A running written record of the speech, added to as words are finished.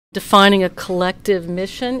Defining a collective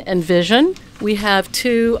mission and vision. We have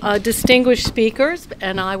two distinguished speakers,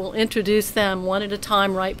 and I will introduce them one at a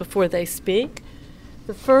time right before they speak.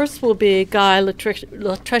 The first will be Guy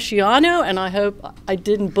Latreciano, and I hope I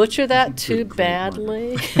didn't butcher that too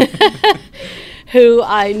badly, who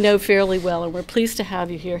I know fairly well, and we're pleased to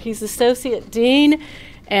have you here. He's Associate Dean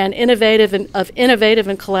and Innovative and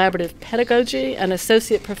Collaborative Pedagogy, an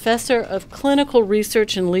Associate Professor of Clinical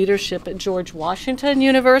Research and Leadership at George Washington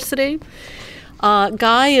University.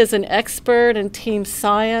 Guy is an expert in team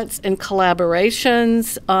science and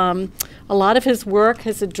collaborations. A lot of his work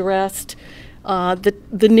has addressed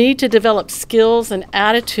the need to develop skills and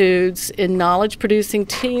attitudes in knowledge-producing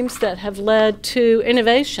teams that have led to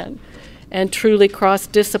innovation and truly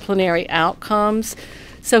cross-disciplinary outcomes.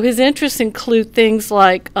 So his interests include things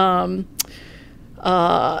like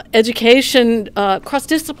education,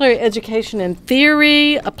 cross-disciplinary education and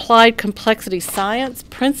theory, applied complexity science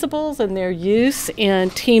principles and their use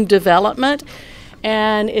in team development.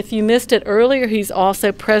 And if you missed it earlier, he's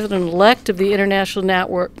also president-elect of the International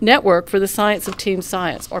Network for the Science of Team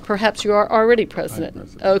Science. Or perhaps you are already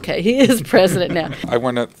president. Okay, he is president now. I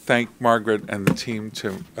want to thank Margaret and the team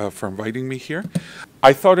for inviting me here.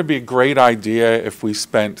 I thought it'd be a great idea if we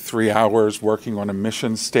spent 3 hours working on a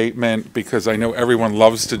mission statement, because I know everyone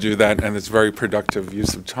loves to do that and it's very productive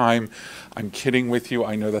use of time. I'm kidding with you.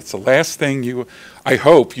 I know that's the last thing I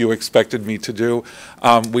hope you expected me to do.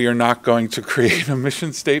 We are not going to create a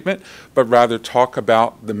mission statement, but rather talk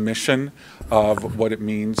about the mission of what it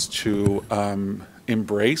means to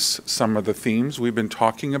embrace some of the themes we've been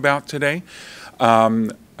talking about today.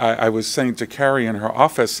 I was saying to Carrie in her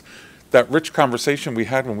office, that rich conversation we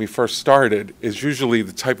had when we first started is usually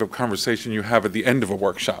the type of conversation you have at the end of a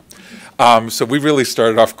workshop. So we really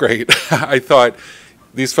started off great. I thought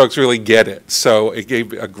these folks really get it. So it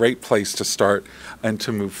gave a great place to start and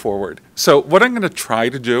to move forward. So what I'm going to try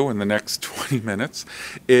to do in the next 20 minutes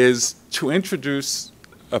is to introduce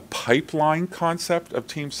a pipeline concept of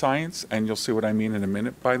team science, and you'll see what I mean in a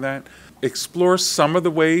minute by that. Explore some of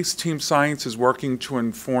the ways team science is working to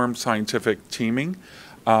inform scientific teaming.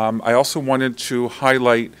 I also wanted to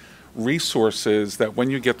highlight resources that when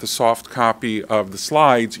you get the soft copy of the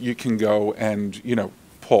slides, you can go and,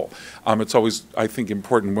 pull. It's always, I think,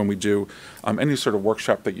 important when we do any sort of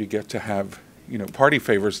workshop that you get to have, party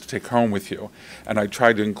favors to take home with you. And I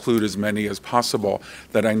try to include as many as possible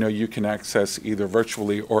that I know you can access either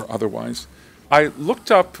virtually or otherwise. I looked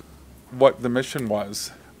up what the mission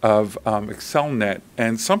was of AccelNet,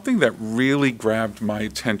 and something that really grabbed my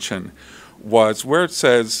attention was where it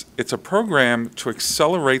says it's a program to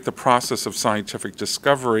accelerate the process of scientific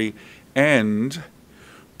discovery and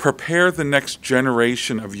prepare the next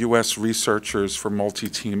generation of U.S. researchers for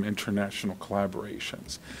multi-team international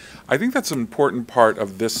collaborations. I think that's an important part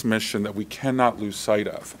of this mission that we cannot lose sight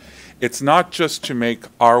of. It's not just to make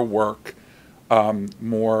our work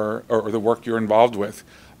more, or the work you're involved with,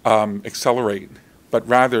 accelerate, but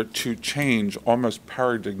rather to change almost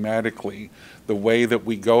paradigmatically the way that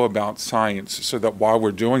we go about science, so that while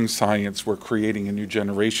we're doing science, we're creating a new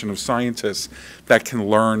generation of scientists that can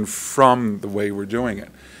learn from the way we're doing it.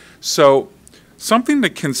 So something to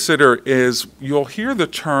consider is you'll hear the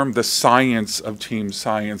term the science of team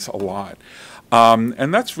science a lot.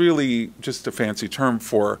 And that's really just a fancy term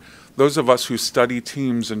for those of us who study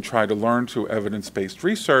teams and try to learn through evidence-based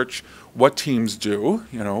research what teams do,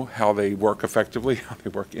 how they work effectively, how they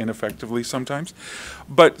work ineffectively sometimes.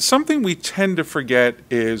 But something we tend to forget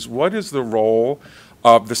is what is the role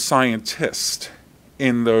of the scientist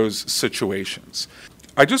in those situations.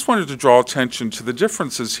 I just wanted to draw attention to the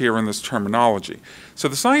differences here in this terminology. So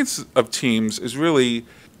the science of teams is really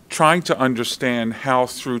trying to understand how,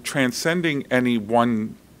 through transcending any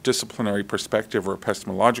one disciplinary perspective or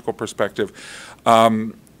epistemological perspective,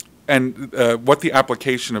 and what the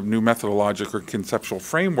application of new methodologic or conceptual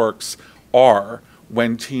frameworks are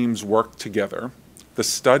when teams work together, the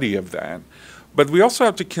study of that. But we also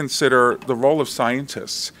have to consider the role of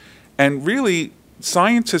scientists. And really,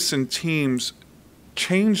 scientists and teams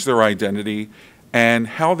change their identity and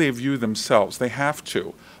how they view themselves. They have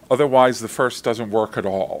to. Otherwise, the first doesn't work at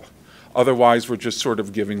all. Otherwise, we're just sort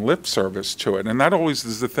of giving lip service to it. And that always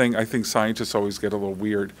is the thing. I think scientists always get a little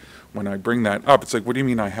weird when I bring that up. It's like, what do you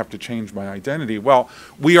mean I have to change my identity? Well,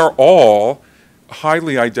 we are all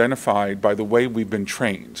highly identified by the way we've been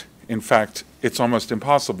trained. In fact, it's almost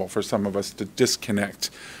impossible for some of us to disconnect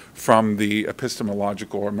from the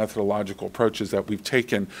epistemological or methodological approaches that we've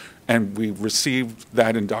taken, and we received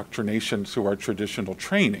that indoctrination through our traditional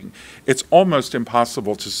training. It's almost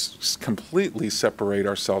impossible to completely separate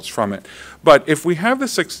ourselves from it. But if we have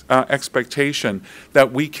this expectation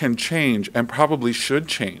that we can change, and probably should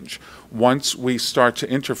change, once we start to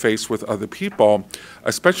interface with other people,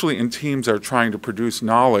 especially in teams that are trying to produce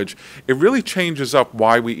knowledge, it really changes up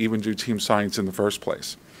why we even do team science in the first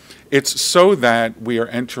place. It's so that we are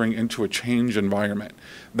entering into a change environment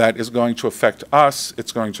that is going to affect us,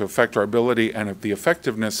 it's going to affect our ability and the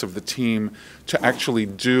effectiveness of the team to actually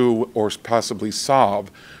do or possibly solve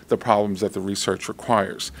the problems that the research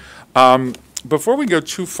requires. Before we go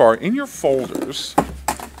too far, in your folders,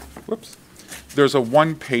 whoops, there's a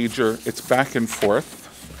one-pager. It's back and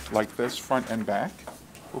forth, like this, front and back.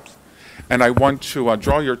 Oops. And I want to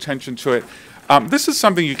draw your attention to it. This is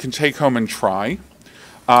something you can take home and try.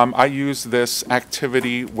 I use this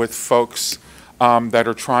activity with folks that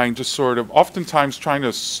are trying to oftentimes trying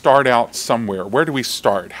to start out somewhere. Where do we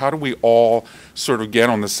start? How do we all sort of get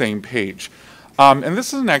on the same page? And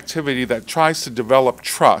this is an activity that tries to develop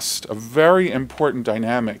trust, a very important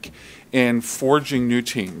dynamic in forging new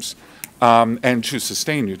teams. And to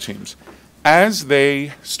sustain new teams, as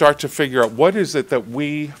they start to figure out what is it that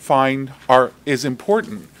we find is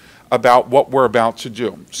important about what we're about to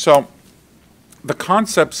do. So the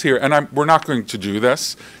concepts here, and we're not going to do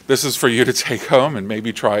this. This is for you to take home and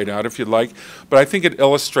maybe try it out if you'd like, but I think it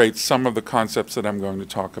illustrates some of the concepts that I'm going to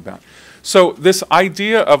talk about. So this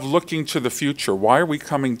idea of looking to the future, why are we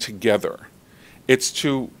coming together? It's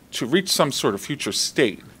to reach some sort of future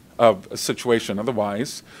state of a situation.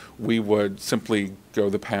 Otherwise, we would simply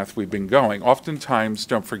go the path we've been going. Oftentimes,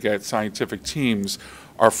 don't forget, scientific teams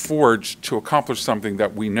are forged to accomplish something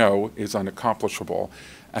that we know is unaccomplishable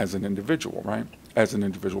as an individual, right? As an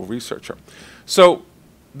individual researcher. So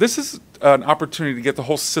this is an opportunity to get the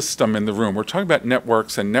whole system in the room. We're talking about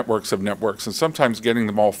networks and networks of networks, and sometimes getting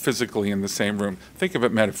them all physically in the same room. Think of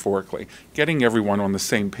it metaphorically, getting everyone on the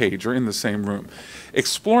same page or in the same room.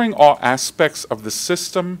 Exploring all aspects of the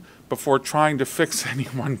system before trying to fix any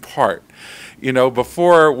one part. You know,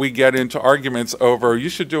 before we get into arguments over you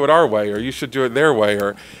should do it our way or you should do it their way,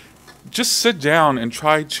 or just sit down and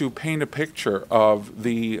try to paint a picture of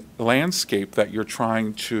the landscape that you're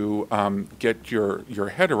trying to get your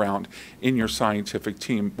head around in your scientific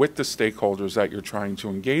team with the stakeholders that you're trying to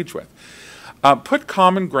engage with. Put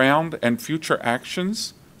common ground and future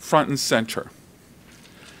actions front and center.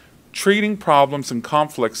 Treating problems and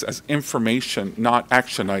conflicts as information, not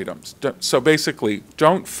action items. So basically,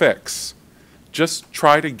 don't fix. Just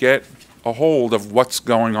try to get a hold of what's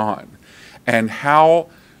going on and how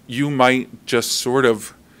you might just sort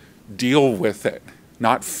of deal with it,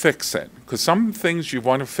 not fix it. Because some things you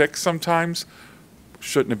want to fix sometimes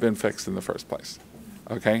shouldn't have been fixed in the first place.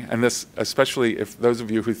 Okay? And this, especially if those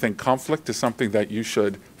of you who think conflict is something that you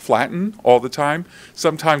should flatten all the time,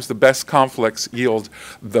 sometimes the best conflicts yield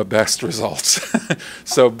the best results.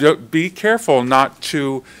 So be careful not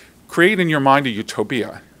to create in your mind a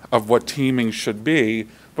utopia of what teaming should be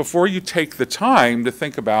before you take the time to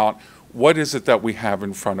think about what is it that we have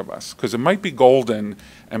in front of us? Because it might be golden,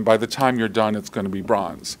 and by the time you're done, it's going to be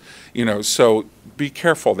bronze. You know, so be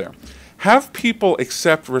careful there. Have people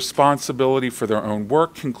accept responsibility for their own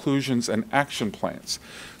work, conclusions, and action plans.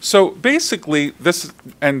 So basically, this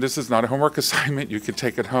is not a homework assignment. You could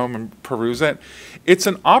take it home and peruse it. It's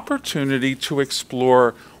an opportunity to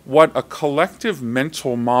explore what a collective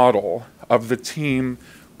mental model of the team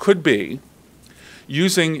could be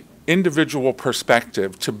using individual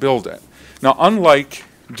perspective to build it. Now, unlike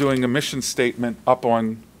doing a mission statement up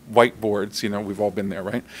on whiteboards, you know, we've all been there,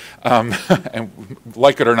 right? And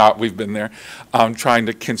like it or not, we've been there, trying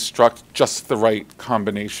to construct just the right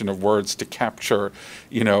combination of words to capture,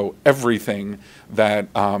 you know, everything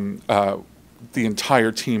that the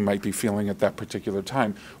entire team might be feeling at that particular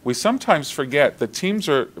time. We sometimes forget that teams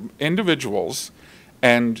are individuals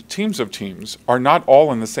and teams of teams are not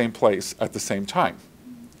all in the same place at the same time.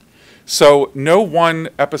 So no one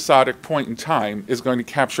episodic point in time is going to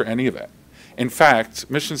capture any of it. In fact,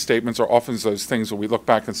 mission statements are often those things where we look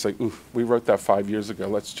back and say, ooh, we wrote that 5 years ago.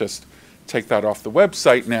 Let's just take that off the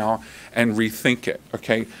website now and rethink it,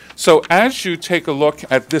 okay? So as you take a look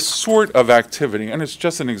at this sort of activity, and it's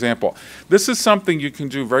just an example, this is something you can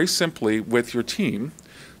do very simply with your team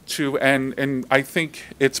and I think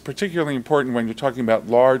it's particularly important when you're talking about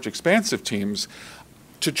large, expansive teams,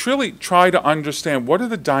 to truly try to understand what are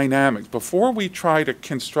the dynamics. Before we try to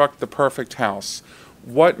construct the perfect house,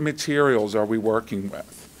 what materials are we working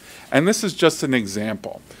with? And this is just an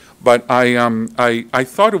example. But I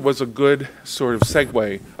thought it was a good sort of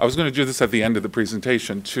segue. I was going to do this at the end of the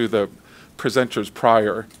presentation to the presenters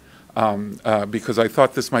prior, because I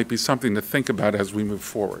thought this might be something to think about as we move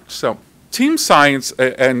forward. So team science,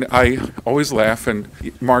 and I always laugh, and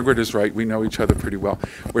Margaret is right, we know each other pretty well,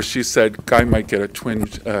 where she said, Guy might get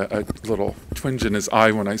a little twinge in his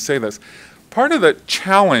eye when I say this. Part of the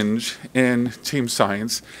challenge in team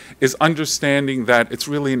science is understanding that it's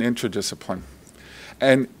really an interdiscipline.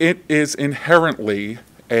 And it is inherently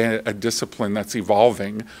a discipline that's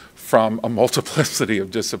evolving from a multiplicity of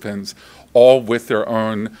disciplines, all with their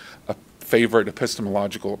own favorite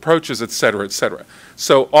epistemological approaches, et cetera, et cetera.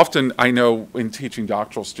 So often I know in teaching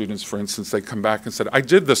doctoral students, for instance, they come back and said, I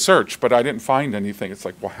did the search, but I didn't find anything. It's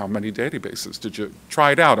like, well, how many databases did you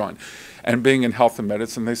try it out on? And being in health and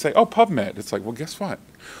medicine, they say, oh, PubMed. It's like, well, guess what?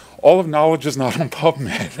 All of knowledge is not on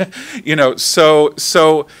PubMed. You know,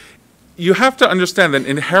 so you have to understand that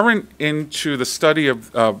inherent into the study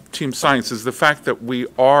of team science is the fact that we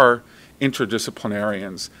are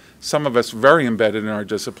interdisciplinarians. Some of us very embedded in our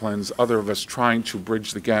disciplines, other of us trying to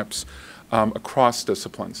bridge the gaps across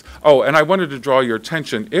disciplines. Oh, and I wanted to draw your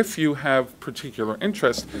attention, if you have particular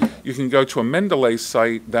interest, you can go to a Mendeley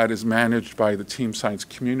site that is managed by the team science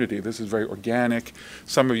community. This is very organic.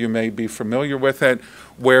 Some of you may be familiar with it,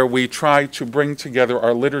 where we try to bring together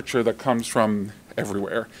our literature that comes from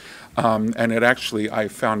everywhere. And it actually, I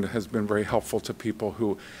found, has been very helpful to people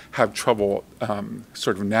who have trouble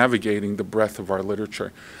sort of navigating the breadth of our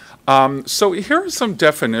literature. So here are some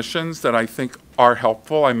definitions that I think are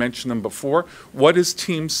helpful. I mentioned them before. What is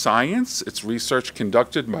team science? It's research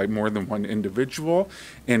conducted by more than one individual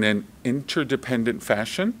in an interdependent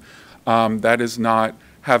fashion. That is not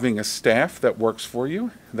having a staff that works for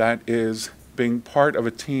you. That is being part of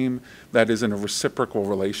a team that is in a reciprocal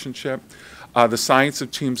relationship. The science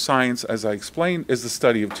of team science, as I explained, is the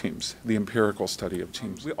study of teams, the empirical study of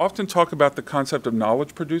teams. We often talk about the concept of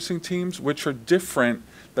knowledge-producing teams, which are different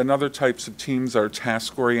than other types of teams that are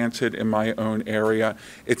task-oriented in my own area.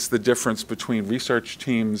 It's the difference between research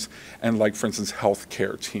teams and, like, for instance,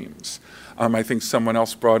 healthcare teams. I think someone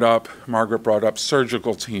else brought up, Margaret brought up,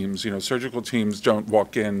 surgical teams. You know, surgical teams don't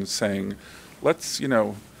walk in saying, let's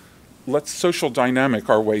social dynamic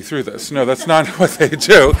our way through this. No, that's not what they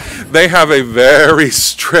do. They have a very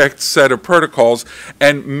strict set of protocols,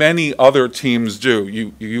 and many other teams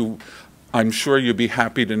do. I'm sure you'd be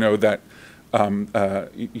happy to know that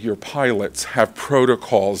your pilots have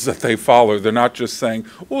protocols that they follow. They're not just saying,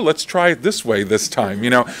 oh, let's try it this way this time, you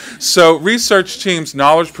know. So research teams,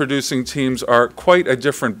 knowledge-producing teams are quite a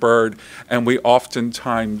different bird, and we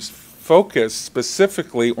oftentimes focus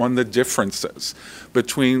specifically on the differences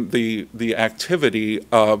between the activity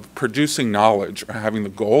of producing knowledge, or having the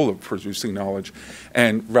goal of producing knowledge,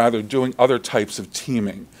 and rather doing other types of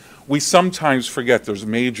teaming. We sometimes forget there's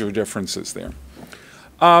major differences there.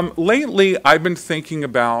 Lately, I've been thinking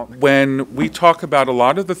about, when we talk about a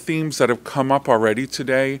lot of the themes that have come up already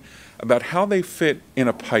today, about how they fit in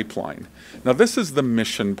a pipeline. Now, this is the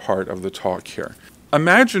mission part of the talk here.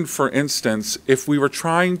 Imagine, for instance, if we were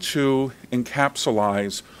trying to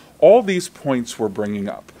encapsulize all these points we're bringing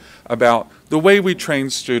up about the way we train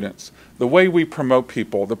students, the way we promote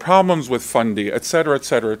people, the problems with funding, et cetera, et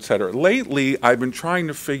cetera, et cetera. Lately, I've been trying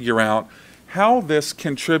to figure out how this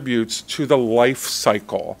contributes to the life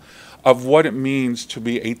cycle of what it means to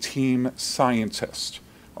be a team scientist,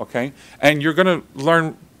 okay? And you're going to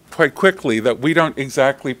learn quite quickly that we don't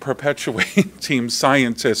exactly perpetuate team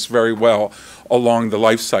scientists very well along the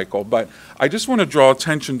life cycle, but I just want to draw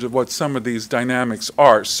attention to what some of these dynamics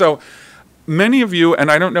are. So many of you,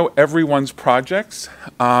 and I don't know everyone's projects,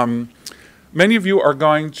 many of you are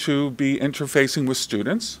going to be interfacing with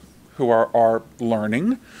students who are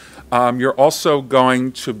learning. You're also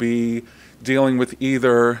going to be dealing with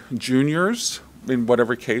either juniors, in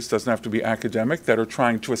whatever case, doesn't have to be academic, that are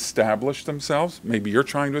trying to establish themselves. Maybe you're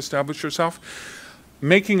trying to establish yourself.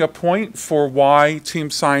 Making a point for why team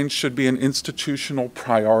science should be an institutional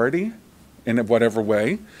priority in whatever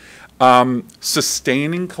way.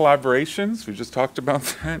 Sustaining collaborations, we just talked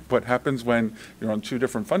about that. What happens when you're on two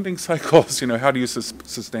different funding cycles, you know, how do you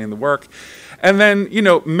sustain the work? And then, you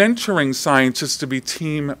know, mentoring scientists to be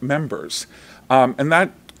team members. And that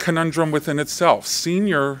conundrum within itself.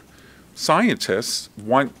 Senior scientists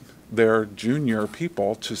want their junior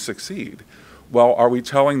people to succeed. Well, are we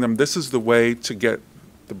telling them this is the way to get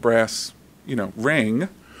the brass, you know, ring,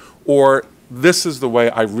 or this is the way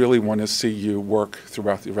I really want to see you work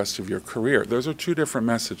throughout the rest of your career? Those are two different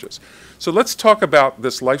messages. So let's talk about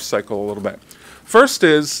this life cycle a little bit. First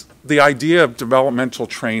is the idea of developmental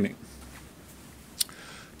training.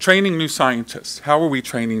 Training new scientists. How are we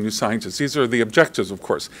training new scientists? These are the objectives, of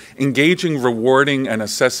course. Engaging, rewarding, and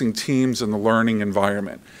assessing teams in the learning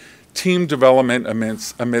environment. Team development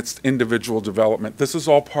amidst individual development. This is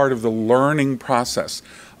all part of the learning process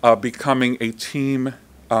of becoming a team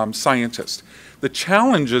scientist. The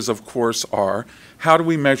challenges, of course, are how do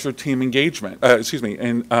we measure team engagement, engagement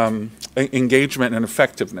and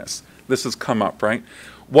effectiveness. This has come up, right?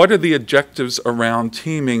 What are the objectives around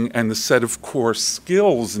teaming and the set of core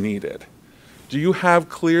skills needed? Do you have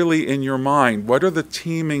clearly in your mind what are the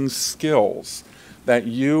teaming skills that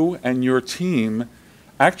you and your team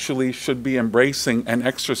actually should be embracing and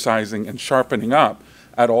exercising and sharpening up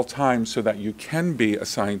at all times so that you can be a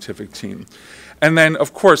scientific team? And then,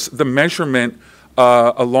 of course, the measurement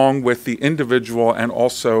along with the individual and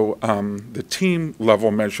also the team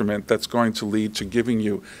level measurement that's going to lead to giving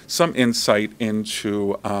you some insight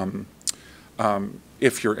into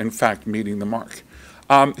if you're in fact meeting the mark.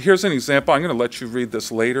 Here's an example. I'm going to let you read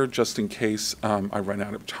this later just in case I run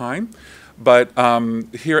out of time. But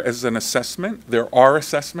here is an assessment. There are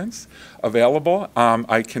assessments available.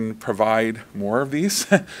 I can provide more of these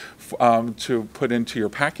to put into your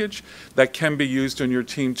package that can be used in your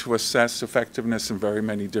team to assess effectiveness in very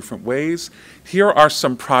many different ways. Here are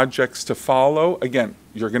some projects to follow. Again,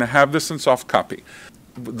 you're going to have this in soft copy.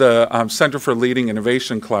 The Center for Leading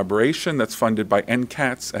Innovation and Collaboration that's funded by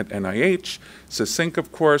NCATS at NIH, SESYNC,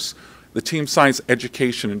 of course, the Team Science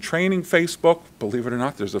Education and Training Facebook, believe it or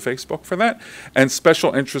not, there's a Facebook for that, and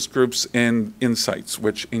special interest groups in Insights,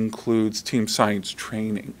 which includes Team Science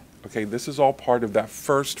Training. Okay, this is all part of that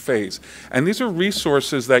first phase. And these are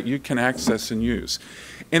resources that you can access and use.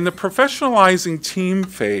 In the professionalizing team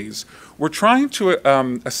phase, we're trying to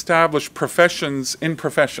establish professions in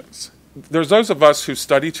professions. There's those of us who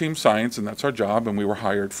study team science, and that's our job, and we were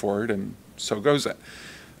hired for it, and so goes it.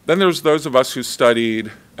 Then there's those of us who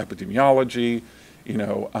studied epidemiology,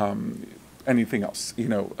 anything else,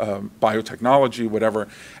 biotechnology, whatever,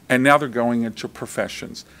 and now they're going into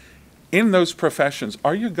professions. In those professions,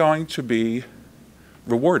 are you going to be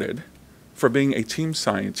rewarded for being a team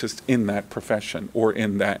scientist in that profession or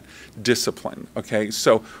in that discipline? Okay,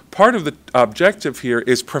 so part of the objective here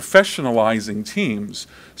is professionalizing teams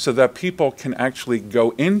so that people can actually go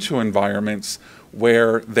into environments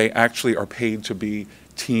where they actually are paid to be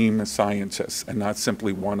team scientists and not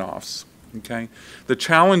simply one-offs. Okay? The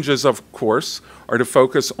challenges, of course, are to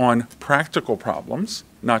focus on practical problems,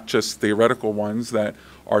 not just theoretical ones that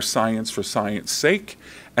are science for science sake,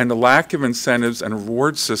 and the lack of incentives and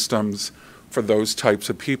reward systems for those types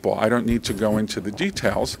of people. I don't need to go into the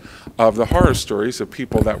details of the horror stories of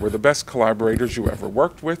people that were the best collaborators you ever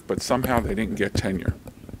worked with, but somehow they didn't get tenure.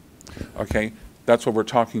 Okay? That's what we're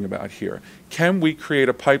talking about here. Can we create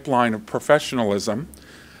a pipeline of professionalism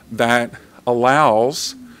that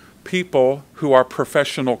allows people who are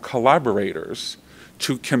professional collaborators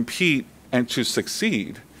to compete and to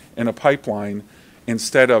succeed in a pipeline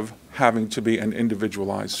instead of having to be an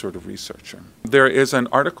individualized sort of researcher? There is an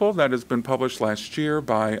article that has been published last year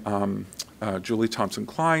by Julie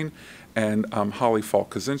Thompson-Klein and Holly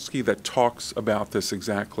Falk-Kaczynski that talks about this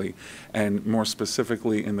exactly, and more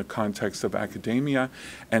specifically in the context of academia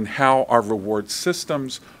and how our reward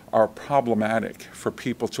systems are problematic for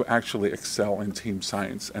people to actually excel in team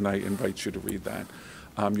science, and I invite you to read that.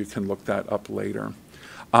 You can look that up later.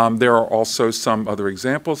 There are also some other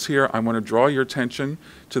examples here. I want to draw your attention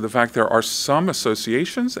to the fact there are some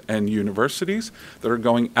associations and universities that are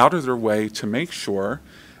going out of their way to make sure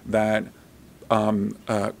that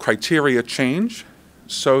criteria change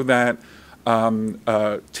so that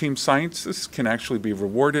team scientists can actually be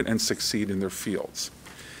rewarded and succeed in their fields.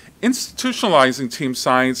 Institutionalizing team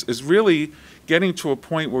science is really getting to a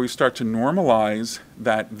point where we start to normalize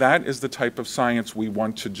that that is the type of science we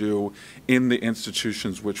want to do in the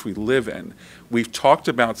institutions which we live in. We've talked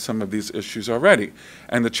about some of these issues already.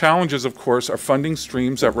 And the challenges, of course, are funding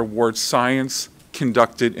streams that reward science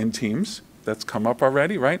conducted in teams. That's come up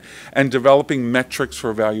already, right? And developing metrics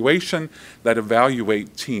for evaluation that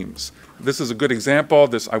evaluate teams. This is a good example.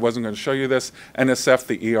 I wasn't going to show you this. NSF,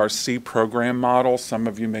 the ERC program model. Some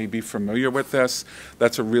of you may be familiar with this.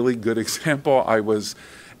 That's a really good example. I was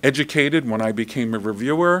educated when I became a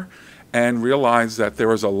reviewer and realized that there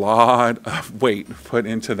was a lot of weight put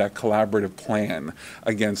into that collaborative plan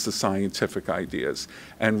against the scientific ideas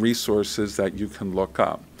and resources that you can look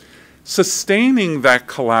up. Sustaining that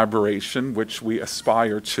collaboration, which we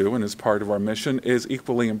aspire to and is part of our mission, is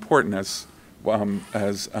equally important as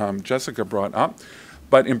Jessica brought up,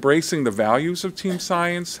 but embracing the values of team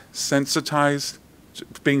science,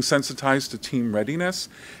 being sensitized to team readiness,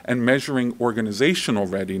 and measuring organizational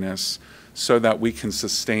readiness so that we can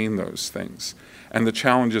sustain those things. And the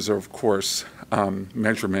challenges are, of course,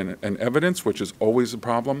 measurement and evidence, which is always a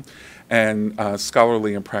problem, and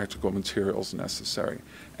scholarly and practical materials necessary,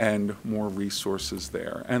 and more resources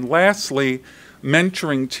there. And lastly,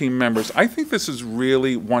 mentoring team members. I think this is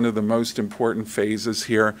really one of the most important phases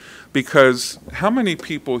here, because how many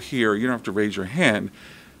people here, you don't have to raise your hand,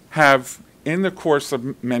 have in the course of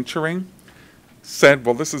mentoring said,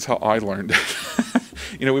 well, this is how I learned it.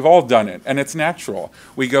 You know, we've all done it, and it's natural.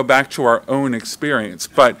 We go back to our own experience.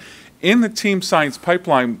 But in the team science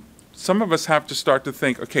pipeline, some of us have to start to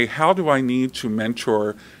think, okay, how do I need to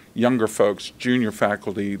mentor younger folks, junior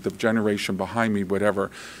faculty, the generation behind me,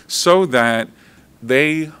 whatever, so that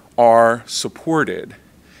they are supported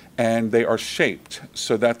and they are shaped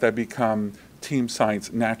so that they become team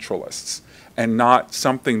science naturalists and not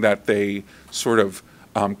something that they sort of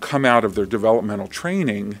come out of their developmental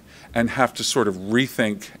training and have to sort of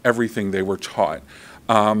rethink everything they were taught.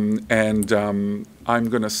 I'm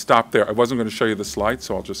going to stop there. I wasn't going to show you the slide,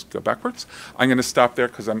 so I'll just go backwards. I'm going to stop there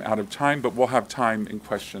because I'm out of time, but we'll have time in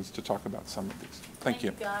questions to talk about some of these. Thank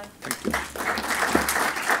you. Guy. Thank you.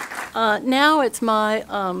 Now it's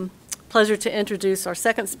my pleasure to introduce our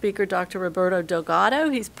second speaker, Dr. Roberto Delgado.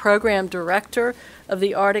 He's Program Director of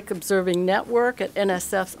the Arctic Observing Network at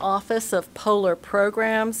NSF's Office of Polar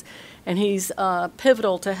Programs, and he's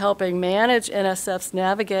pivotal to helping manage NSF's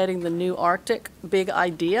Navigating the New Arctic Big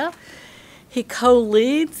Idea. He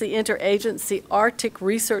co-leads the Interagency Arctic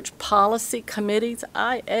Research Policy Committee's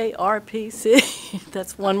IARPC,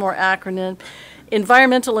 that's one more acronym,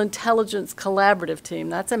 Environmental Intelligence Collaborative Team,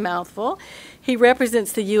 that's a mouthful. He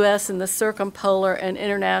represents the U.S. in the Circumpolar and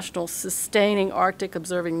International Sustaining Arctic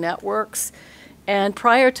Observing Networks. And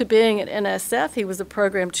prior to being at NSF, he was a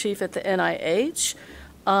program chief at the NIH.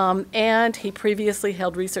 And he previously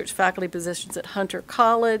held research faculty positions at Hunter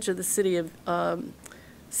College of the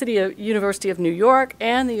University of New York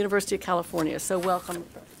and the University of California. So welcome.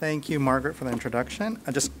 Thank you, Margaret, for the introduction.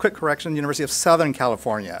 Just quick correction, University of Southern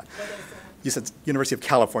California. You said University of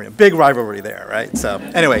California. Big rivalry there, right? So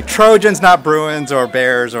anyway, Trojans, not Bruins or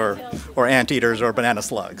Bears or anteaters or banana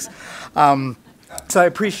slugs. So I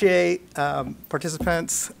appreciate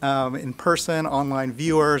participants in person, online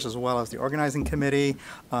viewers, as well as the organizing committee,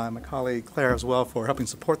 my colleague Claire as well for helping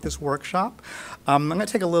support this workshop. I'm going to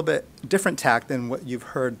take a little bit different tack than what you've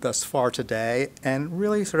heard thus far today and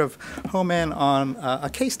really sort of home in on a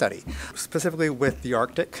case study, specifically with the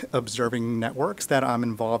Arctic observing networks that I'm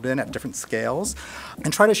involved in at different scales,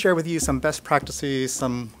 and try to share with you some best practices,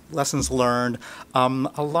 some lessons learned,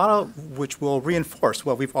 a lot of which will reinforce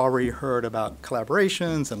what we've already heard about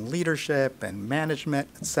collaborations and leadership and management,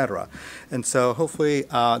 etc. And so hopefully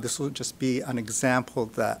this will just be an example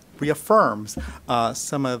that reaffirms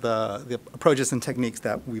some of the approaches and techniques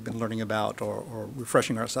that we've been learning about or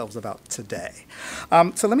refreshing ourselves about today.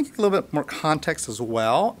 So let me give a little bit more context as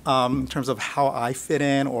well in terms of how I fit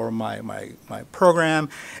in or my program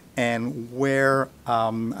and where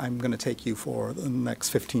I'm going to take you for the next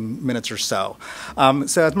 15 minutes or so.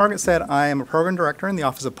 So as Margaret said, I am a program director in the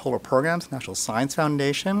Office of Polar Programs, National Science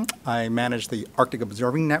Foundation. I manage the Arctic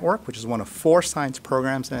Observing Network, which is one of 4 science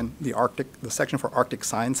programs in the section for Arctic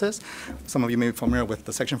Sciences. Some of you may be familiar with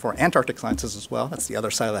the section for Antarctic Sciences as well. That's the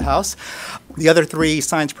other side of the house. The other 3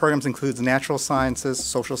 science programs include natural sciences,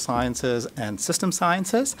 social sciences, and system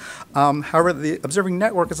sciences. However, the Observing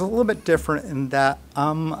Network is a little bit different in that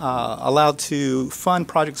I'm allowed to fund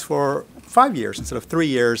projects for 5 years instead of 3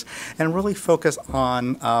 years and really focus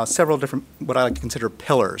on several different, what I like to consider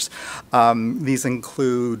pillars. These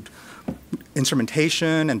include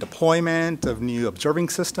instrumentation and deployment of new observing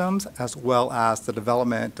systems, as well as the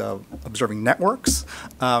development of observing networks,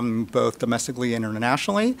 both domestically and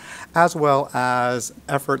internationally, as well as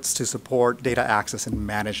efforts to support data access and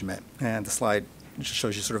management. And the slide just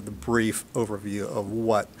shows you sort of the brief overview of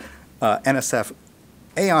what NSF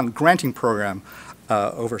AON granting program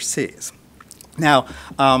overseas. Now,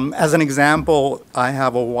 as an example, I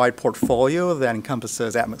have a wide portfolio that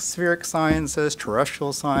encompasses atmospheric sciences,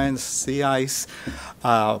 terrestrial science, sea ice,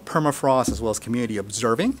 permafrost, as well as community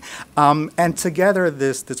observing. And together,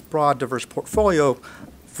 this broad, diverse portfolio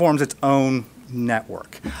forms its own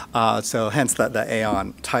network. So hence the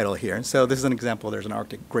AON title here. And so this is an example. There's an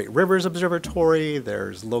Arctic Great Rivers Observatory.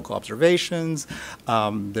 There's local observations.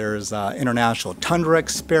 There's international tundra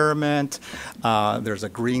experiment. There's a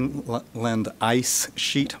Greenland ice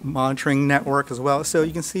sheet monitoring network as well. So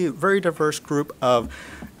you can see a very diverse group of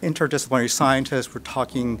interdisciplinary scientists. We're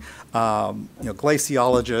talking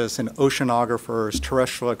glaciologists and oceanographers,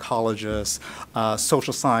 terrestrial ecologists,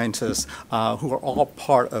 social scientists, who are all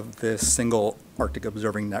part of this single Arctic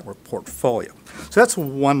Observing Network portfolio. So that's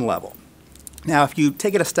one level. Now, if you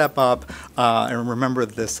take it a step up and remember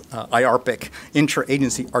this IARPIC,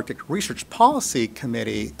 Interagency Arctic Research Policy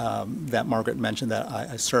Committee that Margaret mentioned that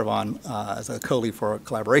I serve on as a co-lead for a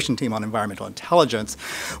collaboration team on environmental intelligence,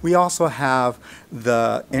 we also have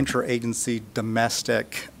the Interagency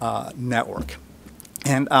Domestic Network.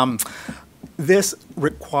 And this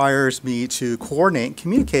requires me to coordinate and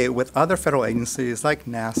communicate with other federal agencies like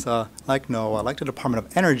NASA, like NOAA, like the Department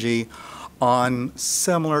of Energy, on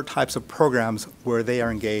similar types of programs where they are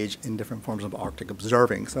engaged in different forms of Arctic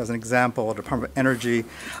observing. So as an example, the Department of Energy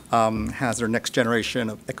has their next generation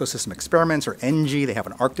of ecosystem experiments, or ENGIE. They have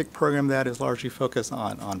an Arctic program that is largely focused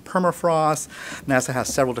on permafrost. NASA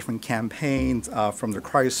has several different campaigns from their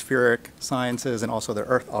cryospheric sciences and also their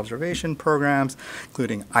Earth observation programs,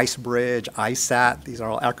 including IceBridge, ISAT. These are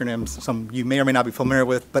all acronyms, some you may or may not be familiar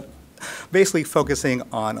with, but basically focusing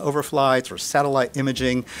on overflights or satellite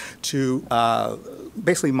imaging to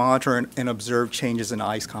basically monitor and observe changes in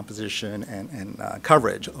ice composition and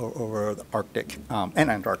coverage over the Arctic and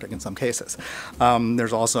Antarctic in some cases.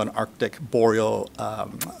 There's also an Arctic boreal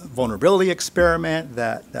vulnerability experiment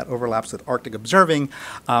that overlaps with Arctic observing.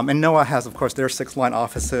 And NOAA has, of course, their 6 line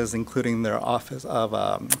offices, including their Office of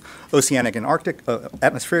Oceanic and Arctic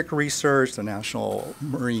Atmospheric Research, the National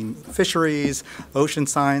Marine Fisheries, Ocean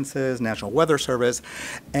Sciences, National Weather Service,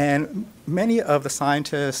 and many of the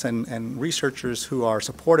scientists and researchers who are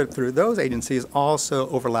supported through those agencies also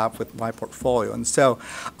overlap with my portfolio. And so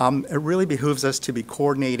it really behooves us to be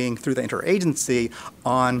coordinating through the interagency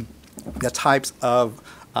on the types of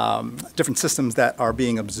different systems that are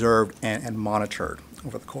being observed and monitored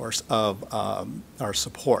over the course of our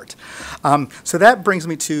support. So that brings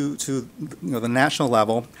me to the national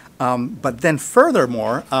level. But then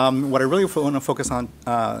furthermore, what I really want to focus on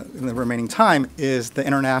in the remaining time is the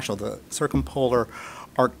international, the Circumpolar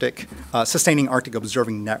Arctic, Sustaining Arctic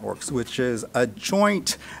Observing Networks, which is a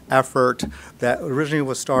joint effort that originally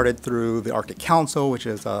was started through the Arctic Council, which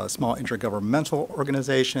is a small intergovernmental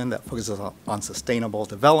organization that focuses on sustainable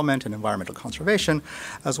development and environmental conservation,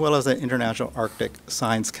 as well as the International Arctic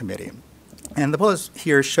Science Committee. And the bullets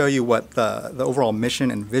here show you what the overall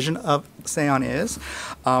mission and vision of SESYNC is.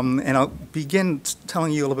 And I'll begin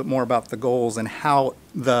telling you a little bit more about the goals and how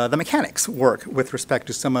the mechanics work with respect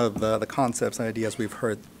to some of the concepts and ideas we've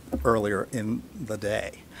heard earlier in the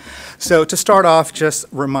day. So to start off, just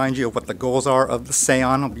remind you of what the goals are of the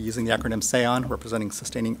SESYNC. I'll be using the acronym SESYNC, representing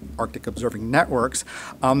Sustaining Arctic Observing Networks.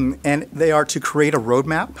 And they are to create a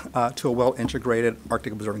roadmap to a well-integrated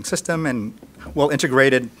Arctic observing system. And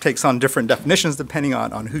well-integrated takes on different definitions depending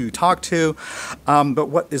on who you talk to. But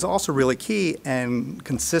what is also really key and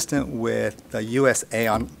consistent with the US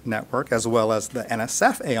AON network, as well as the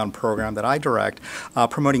NSF AON program that I direct,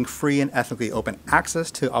 promoting free and ethically open access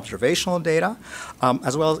to observational data,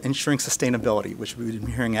 as well as ensuring sustainability, which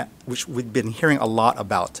we've been hearing a lot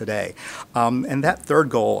about today. And that third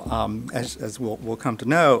goal, as we'll come to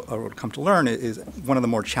know or come to learn, is one of the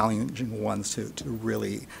more challenging ones to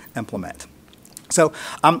really implement. So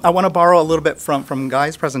I want to borrow a little bit from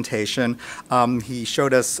Guy's presentation. He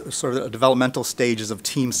showed us sort of the developmental stages of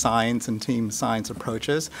team science and team science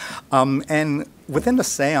approaches. And within the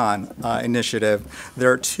SESYNC initiative,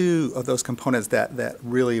 there are 2 of those components that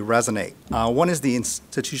really resonate. One is the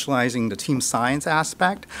institutionalizing the team science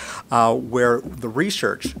aspect, where the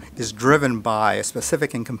research is driven by a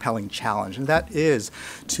specific and compelling challenge. And that is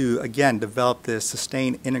to, again, develop this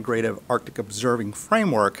sustained integrative Arctic observing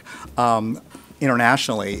framework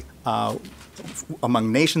internationally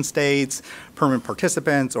among nation states, permanent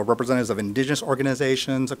participants, or representatives of indigenous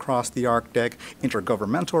organizations across the Arctic,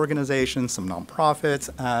 intergovernmental organizations, some nonprofits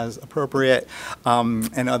as appropriate,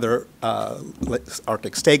 and other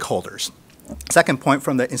Arctic stakeholders. Second point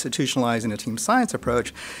from the institutionalizing the team science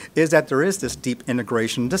approach is that there is this deep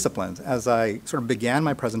integration disciplines. As I sort of began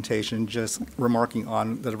my presentation just remarking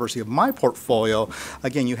on the diversity of my portfolio,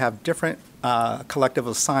 again, you have different collective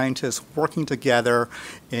of scientists working together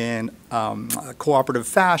in a cooperative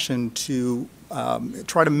fashion to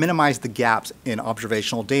try to minimize the gaps in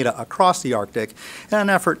observational data across the Arctic in an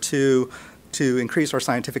effort to increase our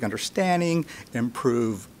scientific understanding,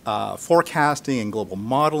 improve forecasting and global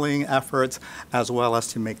modeling efforts, as well as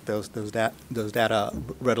to make those data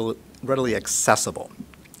readily accessible.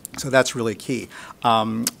 So that's really key.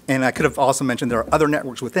 And I could have also mentioned there are other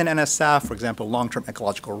networks within NSF, for example, long-term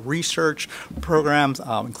ecological research programs,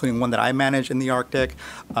 including one that I manage in the Arctic.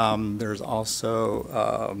 There's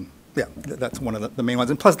also, yeah, that's one of the main ones.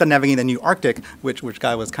 And plus the Navigating the New Arctic, which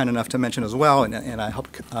Guy was kind enough to mention as well, and I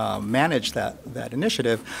helped manage that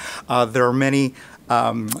initiative. There are many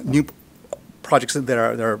new projects that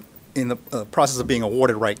are in the process of being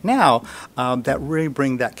awarded right now that really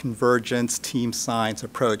bring that convergence team science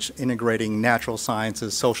approach, integrating natural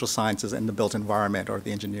sciences, social sciences, and the built environment or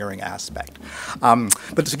the engineering aspect.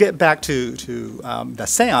 But to get back to the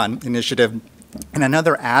SESYNC initiative, and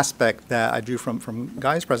another aspect that I drew from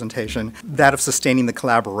Guy's presentation, that of sustaining the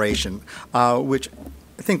collaboration, which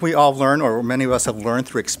I think we all learn, or many of us have learned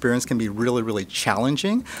through experience, can be really, really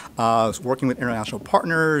challenging. Working with international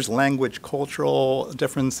partners, language, cultural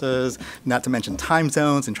differences, not to mention time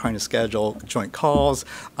zones and trying to schedule joint calls.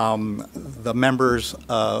 The members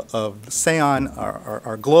of SESYNC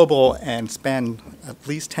are global and span at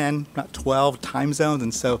least 10, not 12 time zones,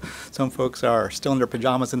 and so some folks are still in their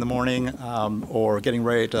pajamas in the morning or getting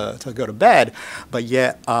ready to go to bed, but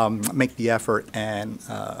yet make the effort and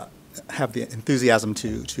have the enthusiasm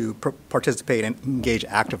to participate and engage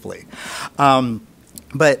actively.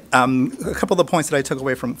 But a couple of the points that I took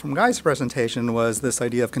away from Guy's presentation was this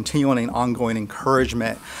idea of continuing and ongoing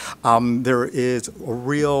encouragement. There is a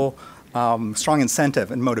real strong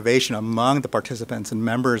incentive and motivation among the participants and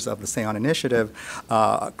members of the SESYNC initiative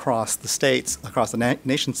across the states, across the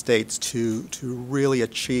nation states, to really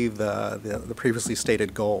achieve the previously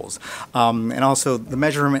stated goals. And also the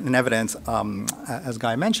measurement and evidence, as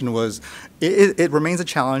Guy mentioned, was it remains a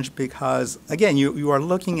challenge because, again, you are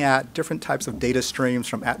looking at different types of data streams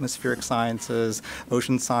from atmospheric sciences,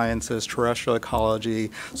 ocean sciences, terrestrial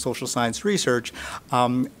ecology, social science research,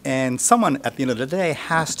 and someone at the end of the day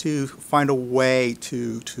has to find a way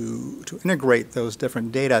to integrate those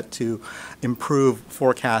different data to improve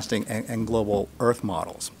forecasting and global Earth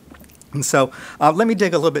models. And so let me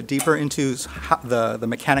dig a little bit deeper into the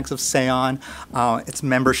mechanics of SESYNC, its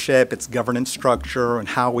membership, its governance structure, and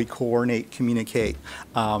how we coordinate, communicate,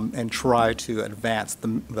 and try to advance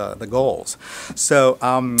the goals. So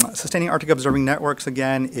Sustaining Arctic Observing Networks,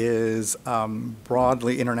 again, is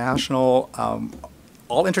broadly international.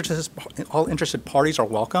 All interested parties are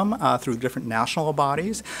welcome through different national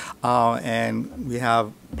bodies, and we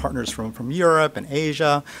have partners from Europe and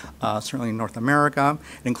Asia, certainly North America.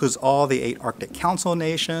 It includes all the 8 Arctic Council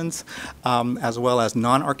nations, as well as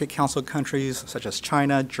non-Arctic Council countries such as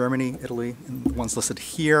China, Germany, Italy, and the ones listed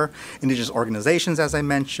here. Indigenous organizations, as I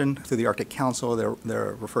mentioned, through the Arctic Council,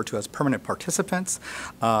 they're referred to as permanent participants.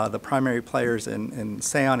 The primary players in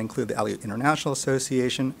SESYNC include the Aleut International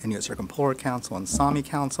Association, Inuit Circumpolar Council, and Sami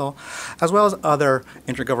Council, as well as other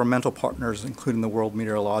intergovernmental partners, including the World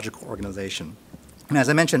Meteorological Organization. And as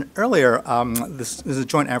I mentioned earlier, this is a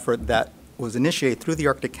joint effort that was initiated through the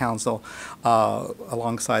Arctic Council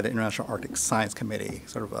alongside the International Arctic Science Committee,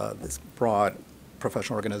 sort of this broad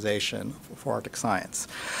professional organization for Arctic science.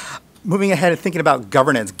 Moving ahead and thinking about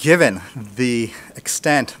governance, given the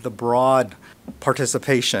extent, the broad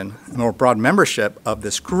participation or broad membership of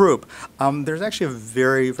this group, there's actually a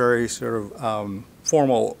very, very sort of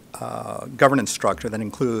formal governance structure that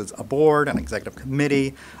includes a board, an executive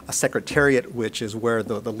committee, a secretariat, which is where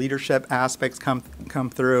the leadership aspects come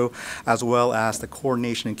through, as well as the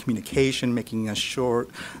coordination and communication, making sure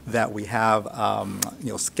that we have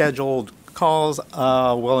scheduled calls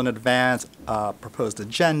well in advance, proposed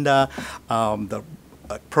agenda,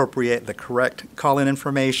 the correct call-in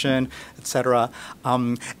information, et cetera.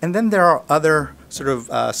 And then there are other sort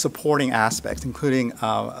of supporting aspects, including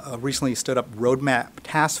a recently stood up roadmap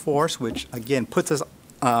task force, which again puts us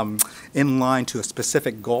in line to a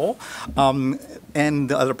specific goal, and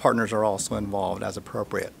the other partners are also involved as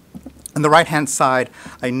appropriate. On the right-hand side,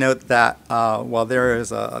 I note that while there is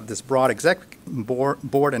this broad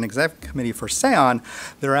board and executive committee for SESYNC,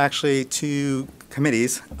 there are actually 2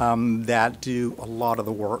 committees that do a lot of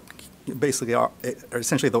the work, basically are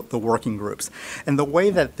essentially the working groups. And the way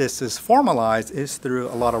that this is formalized is through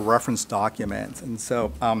a lot of reference documents. And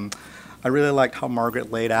so I really liked how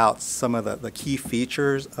Margaret laid out some of the key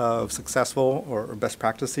features of successful or best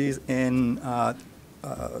practices in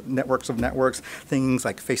networks of networks, things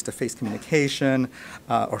like face-to-face communication,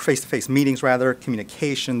 or face-to-face meetings rather,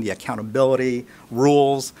 communication, the accountability,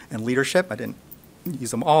 rules, and leadership. I didn't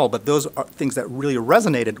use them all, but those are things that really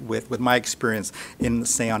resonated with my experience in the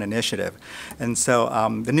SESYNC initiative. And so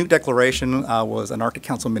the Nuke Declaration was an Arctic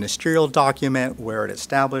Council ministerial document where it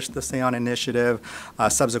established the SESYNC initiative.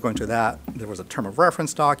 Subsequent to that, there was a term of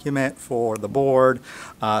reference document for the board.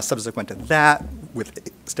 Subsequent to that, with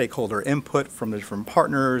stakeholder input from the different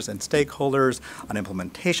partners and stakeholders, an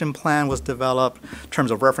implementation plan was developed.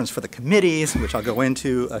 Terms of reference for the committees, which I'll go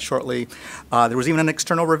into shortly. There was even an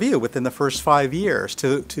external review within the first 5 years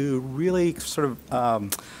to really sort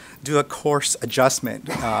of do a course adjustment,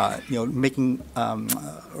 making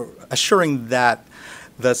assuring that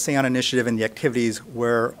the SESYNC initiative and the activities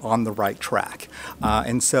were on the right track.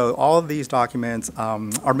 And so all of these documents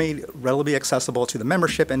are made relatively accessible to the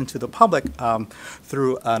membership and to the public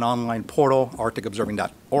through an online portal,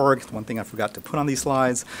 arcticobserving.org. One thing I forgot to put on these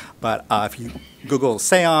slides, but if you Google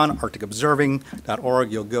SESYNC,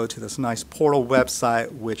 arcticobserving.org, you'll go to this nice portal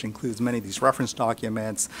website, which includes many of these reference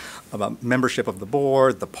documents about membership of the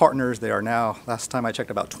board, the partners. There are now, last time I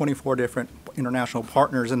checked, about 24 different international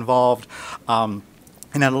partners involved.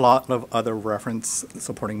 And then a lot of other reference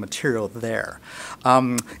supporting material there.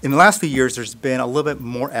 In the last few years, there's been a little bit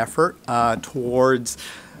more effort towards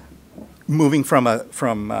moving from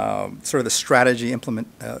sort of the strategy from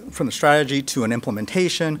the strategy to an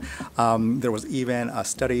implementation. There was even a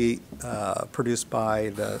study produced by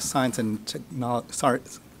the Science and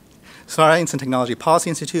Technology Policy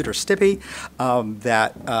Institute, or STIPI,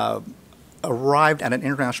 that arrived at an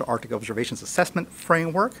International Arctic Observations Assessment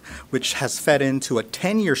Framework, which has fed into a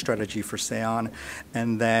 10-year strategy for SESYNC,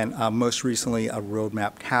 and then most recently a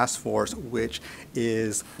roadmap task force, which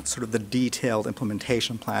is sort of the detailed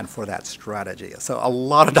implementation plan for that strategy. So a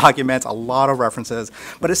lot of documents, a lot of references,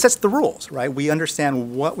 but it sets the rules, right? We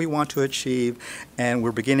understand what we want to achieve, and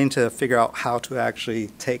we're beginning to figure out how to actually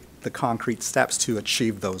take the concrete steps to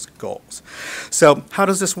achieve those goals. So how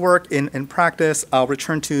does this work in practice? I'll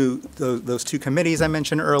return to those two committees I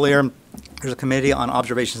mentioned earlier. There's a committee on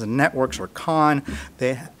observations and networks, or CON.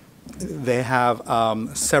 They have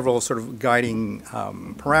several sort of guiding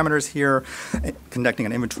parameters here: conducting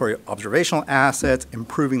an inventory of observational assets,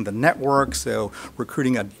 improving the network, so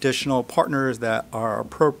recruiting additional partners that are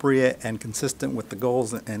appropriate and consistent with the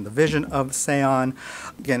goals and the vision of SESYNC.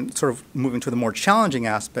 Again, sort of moving to the more challenging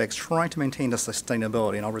aspects, trying to maintain the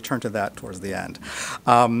sustainability, and I'll return to that towards the end.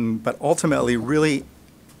 But ultimately, really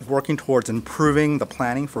working towards improving the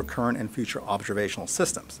planning for current and future observational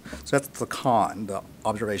systems. So that's the CON, the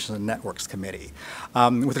Observations and Networks Committee.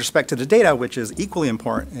 With respect to the data, which is equally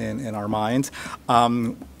important in our minds,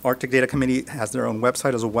 Arctic Data Committee has their own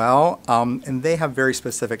website as well, and they have very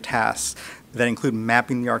specific tasks that include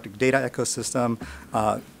mapping the Arctic data ecosystem,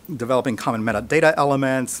 developing common metadata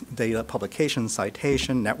elements, data publication,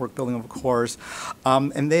 citation, network building, of course.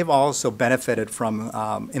 And they've also benefited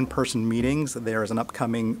from in-person meetings. There is an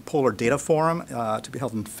upcoming Polar Data Forum to be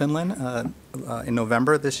held in Finland in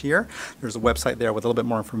November this year. There's a website there with a little bit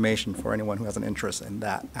more information for anyone who has an interest in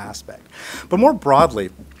that aspect. But more broadly,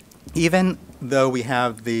 even though we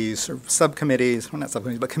have these sort of subcommittees, well, not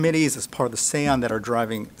subcommittees, but committees as part of the SESYNC that are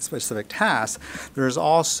driving specific tasks, there's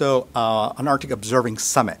also an Arctic Observing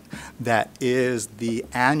Summit that is the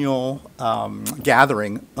annual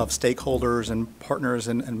gathering of stakeholders and partners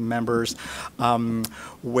and members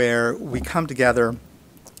where we come together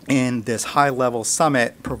in this high-level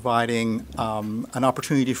summit, providing an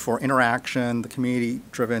opportunity for interaction, the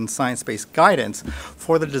community-driven science-based guidance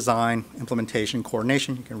for the design, implementation,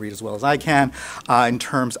 coordination, you can read as well as I can, in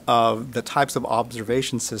terms of the types of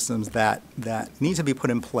observation systems that need to be put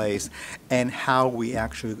in place and how we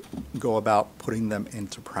actually go about putting them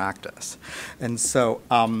into practice. And so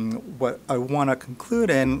what I want to conclude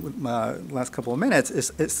in with my last couple of minutes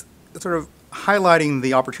is sort of highlighting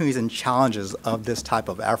the opportunities and challenges of this type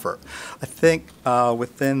of effort. I think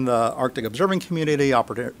within the Arctic observing community,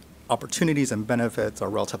 opportunities and benefits are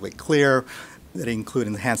relatively clear. That include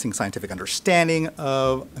enhancing scientific understanding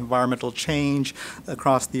of environmental change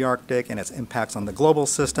across the Arctic and its impacts on the global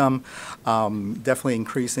system, definitely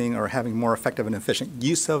increasing or having more effective and efficient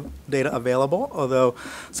use of data available, although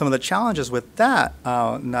some of the challenges with that,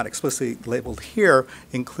 not explicitly labeled here,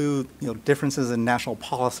 include differences in national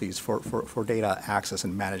policies for data access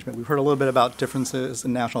and management. We've heard a little bit about differences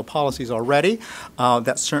in national policies already.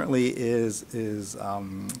 That certainly is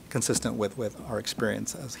consistent with our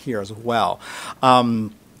experience here as well.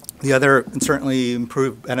 The other, and certainly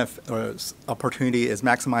improved opportunity, is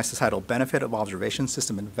maximize societal benefit of observation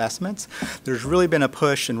system investments. There's really been a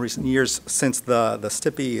push in recent years since the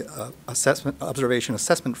STIPI observation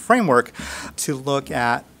assessment framework to look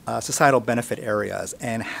at societal benefit areas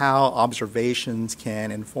and how observations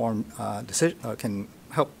can inform can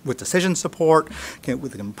help with decision support,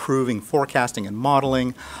 with improving forecasting and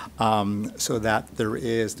modeling, so that there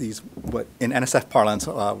is these, what in NSF parlance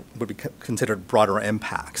would be considered broader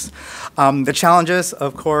impacts. The challenges,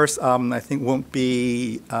 of course, I think won't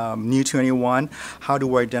be new to anyone. How do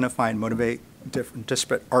we identify and motivate different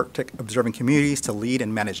disparate Arctic observing communities to lead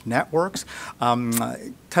and manage networks?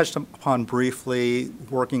 Touched upon briefly,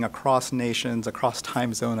 working across nations, across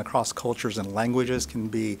time zone, across cultures and languages can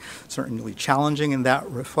be certainly challenging in that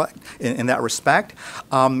respect.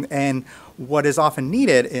 And what is often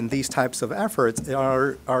needed in these types of efforts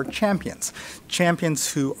are champions.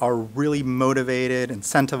 Champions who are really motivated,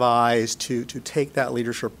 incentivized to take that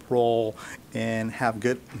leadership role and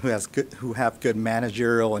who have good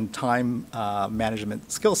managerial and time management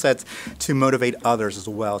skill sets to motivate others as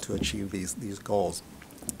well to achieve these goals.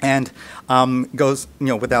 And goes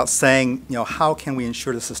without saying, how can we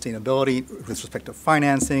ensure the sustainability with respect to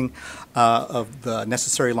financing of the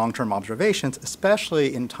necessary long-term observations,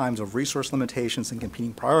 especially in times of resource limitations and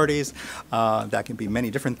competing priorities. That can be many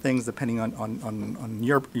different things depending on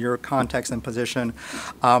your context and position.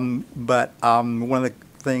 But one of the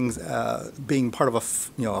things, being part of a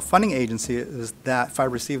funding agency, is that if I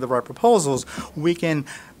receive the right proposals, we can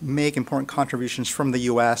make important contributions from the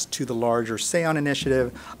U.S. to the larger SESYNC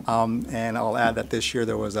initiative. And I'll add that this year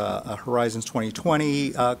there was a Horizons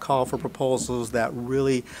 2020 call for proposals that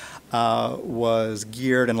really was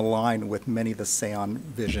geared and aligned with many of the SESYNC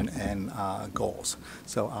vision and goals.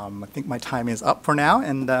 So I think my time is up for now,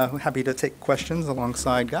 and happy to take questions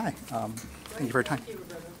alongside Guy. Thank you for your time.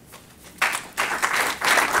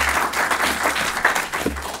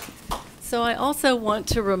 So I also want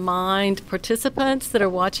to remind participants that are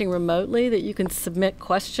watching remotely that you can submit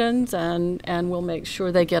questions and we'll make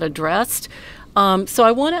sure they get addressed. So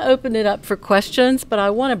I want to open it up for questions, but I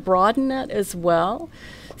want to broaden it as well.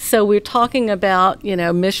 So we're talking about,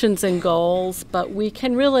 missions and goals, but we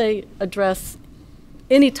can really address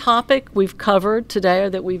any topic we've covered today or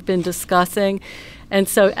that we've been discussing. And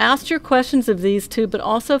so ask your questions of these two, but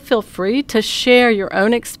also feel free to share your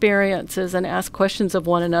own experiences and ask questions of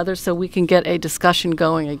one another so we can get a discussion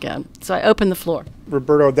going again. So I open the floor.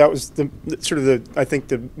 Roberto, that was I think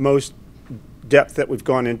the most depth that we've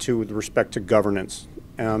gone into with respect to governance.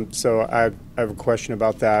 So I have a question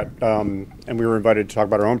about that, and we were invited to talk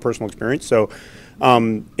about our own personal experience. So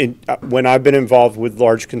when I've been involved with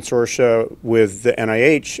large consortia with the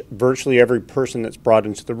NIH, virtually every person that's brought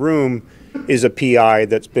into the room is a PI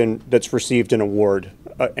that's received an award,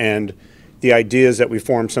 and the idea is that we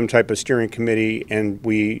form some type of steering committee and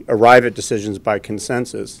we arrive at decisions by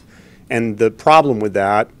consensus. And the problem with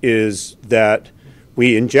that is that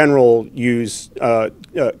we in general use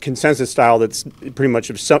consensus style that's pretty much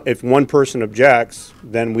if one person objects,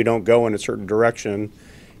 then we don't go in a certain direction,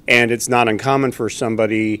 and it's not uncommon for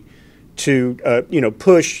somebody to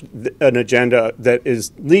push an agenda that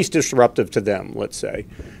is least disruptive to them, let's say,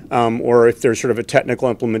 or if there's sort of a technical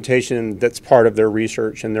implementation that's part of their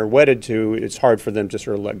research and they're wedded to, it's hard for them to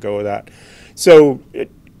sort of let go of that. So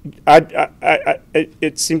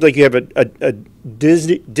it seems like you have a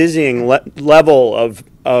dizzying level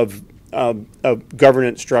of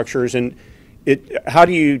governance structures, and how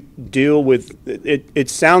do you deal with it?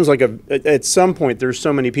 It sounds like at some point there's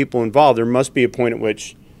so many people involved, there must be a point at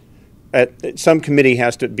which somebody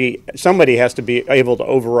has to be able to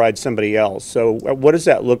override somebody else. So what does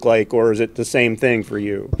that look like, or is it the same thing for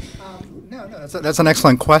you? No, that's an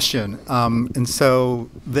excellent question. And so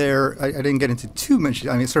I didn't get into too much.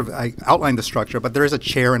 I mean, I outlined the structure, but there is a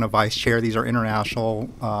chair and a vice chair. These are international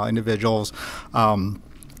individuals.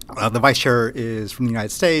 The vice chair is from the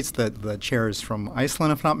United States. The chair is from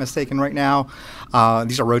Iceland, if not mistaken, right now.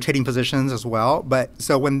 These are rotating positions as well. But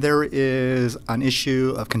so when there is an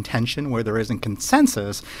issue of contention where there isn't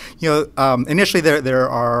consensus, initially there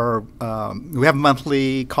are we have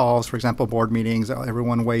monthly calls, for example, board meetings.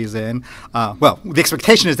 Everyone weighs in. Well, the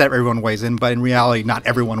expectation is that everyone weighs in, but in reality, not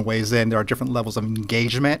everyone weighs in. There are different levels of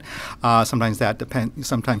engagement. Sometimes that depends.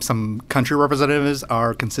 Sometimes some country representatives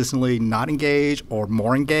are consistently not engaged or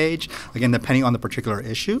more engaged. Again, depending on the particular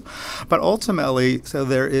issue. But ultimately, so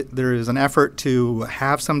there is an effort to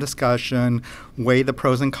have some discussion, weigh the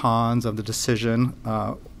pros and cons of the decision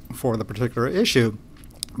for the particular issue.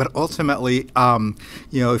 But ultimately,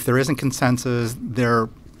 if there isn't consensus, there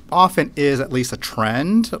often is at least a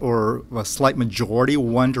trend or a slight majority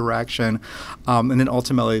one direction, and then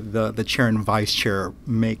ultimately the chair and vice chair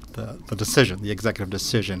make the decision, the executive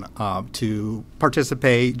decision to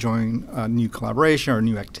participate, join a new collaboration or a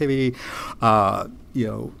new activity,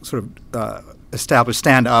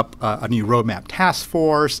 stand up a new roadmap task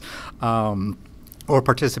force, or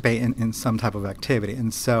participate in some type of activity.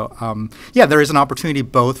 And so, there is an opportunity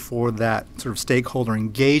both for that sort of stakeholder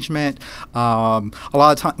engagement. A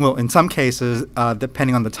lot of time, well, in some cases,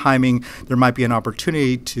 depending on the timing, there might be an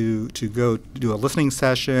opportunity to go do a listening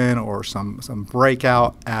session or some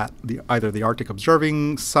breakout at either the Arctic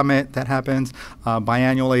Observing Summit that happens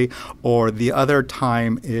biannually, or the other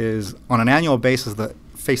time is on an annual basis. The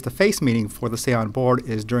face-to-face meeting for the Stay On board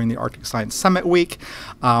is during the Arctic Science Summit Week,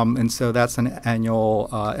 and so that's an annual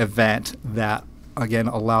event that again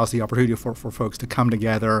allows the opportunity for folks to come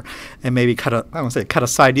together and maybe I don't want to say cut a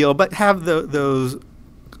side deal, but have those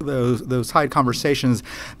side conversations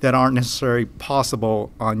that aren't necessarily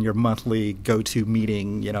possible on your monthly go-to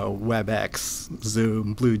meeting, WebEx,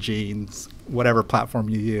 Zoom, Blue Jeans, whatever platform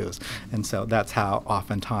you use. And so that's how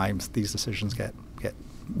oftentimes these decisions get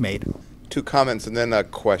made. 2 comments and then a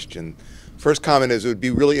question. First comment is it would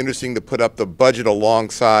be really interesting to put up the budget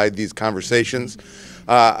alongside these conversations,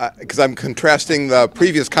 because I'm contrasting the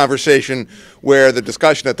previous conversation where the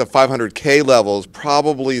discussion at the 500K level is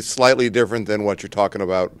probably slightly different than what you're talking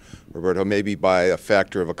about, Roberto, maybe by a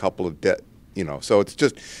factor of a couple of so it's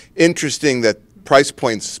just interesting that price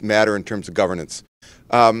points matter in terms of governance.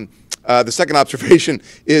 The second observation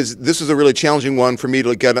is this is a really challenging one for me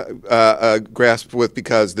to get a grasp with,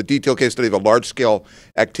 because the detailed case study of a large-scale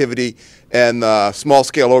activity and the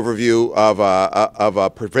small-scale overview of a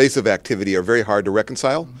pervasive activity are very hard to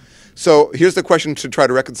reconcile. So here's the question to try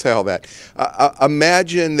to reconcile that.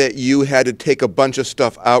 Imagine that you had to take a bunch of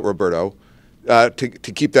stuff out, Roberto, to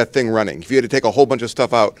keep that thing running. If you had to take a whole bunch of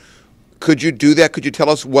stuff out, could you do that? Could you tell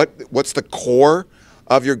us what's the core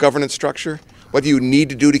of your governance structure? What do you need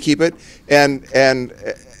to do to keep it? And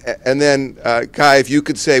then, Kai, if you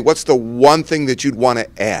could say, what's the one thing that you'd want to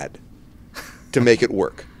add to make it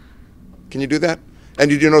work? Can you do that? And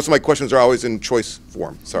you do notice my questions are always in choice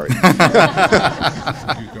form. Sorry.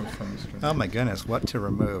 Oh my goodness, what to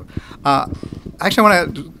remove? Actually, I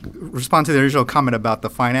want to respond to the original comment about the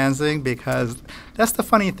financing, because that's the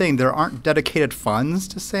funny thing. There aren't dedicated funds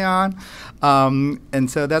to stay on, and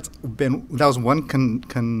so that was one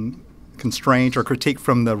constraint or critique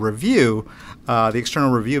from the review, the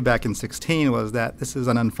external review back in 2016, was that this is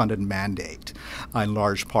an unfunded mandate in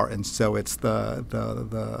large part, and so it's the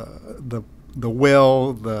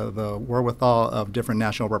will, the wherewithal of different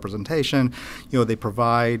national representation. They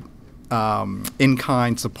provide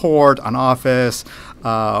in-kind support on office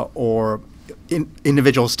or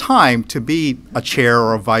individuals' time to be a chair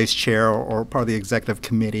or a vice chair or part of the executive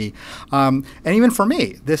committee. And even for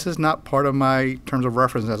me, this is not part of my terms of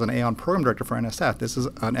reference as an AON program director for NSF. This is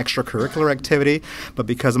an extracurricular activity, but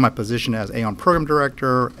because of my position as AON program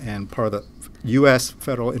director and part of the U.S.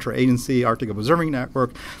 Federal Interagency Arctic Observing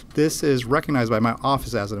Network, this is recognized by my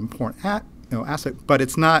office as an important asset, but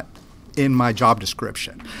it's not in my job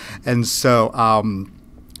description. And so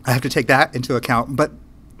I have to take that into account, but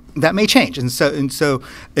that may change, and so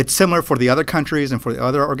it's similar for the other countries and for the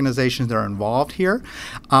other organizations that are involved here.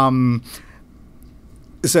 So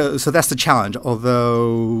that's the challenge.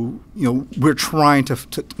 Although we're trying to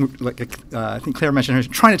like I think Claire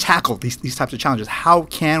mentioned, trying to tackle these types of challenges. How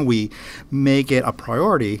can we make it a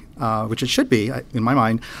priority, which it should be in my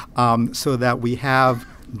mind, so that we have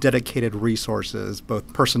dedicated resources,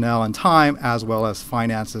 both personnel and time, as well as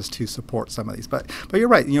finances to support some of these. But you're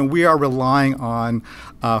right. We are relying on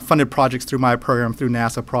funded projects through my program, through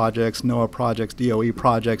NASA projects, NOAA projects, DOE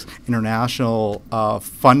projects, international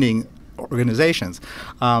funding organizations.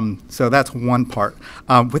 So that's one part.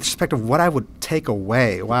 With respect to what I would take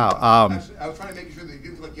away, wow. I was trying to make sure that you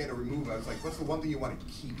didn't feel like you had to remove. I was like, what's the one thing you want to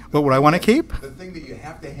keep? What would I want to keep? The thing that you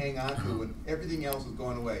have to hang on to when everything else is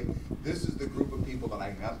going away. This is the group of people that I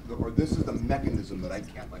have, or this is the mechanism that I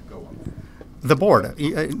can't let go of. The board.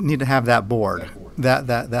 You need to have that board.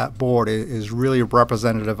 That board is really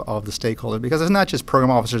representative of the stakeholders, because it's not just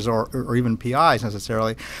program officers or even PIs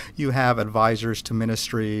necessarily. You have advisors to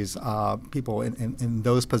ministries, people in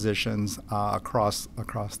those positions across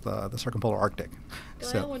the circumpolar Arctic.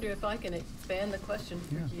 I wonder if I can expand the question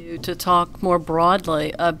for you to talk more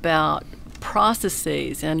broadly about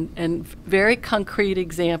processes and very concrete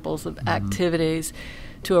examples of activities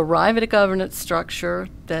to arrive at a governance structure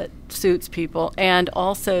that suits people, and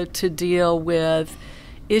also to deal with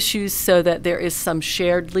issues so that there is some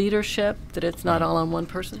shared leadership, that it's not all on one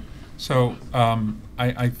person? So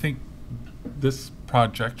I think this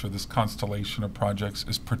project or this constellation of projects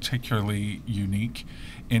is particularly unique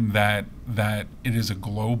in that it is a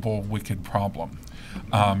global wicked problem.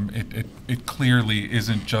 It clearly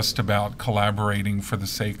isn't just about collaborating for the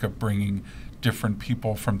sake of bringing different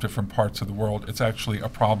people from different parts of the world. It's actually a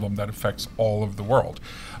problem that affects all of the world.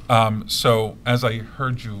 So as I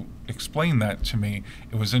heard you explain that to me,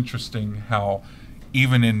 it was interesting how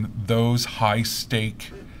even in those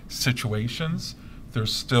high-stake situations,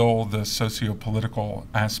 there's still the socio-political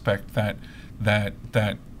aspect that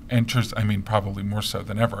enters, I mean, probably more so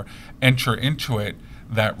than ever, enter into it,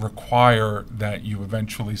 that require that you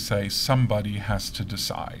eventually say somebody has to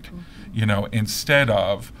decide, you know, instead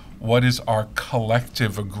of what is our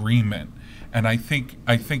collective agreement. And I think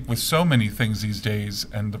with so many things these days,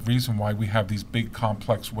 and the reason why we have these big,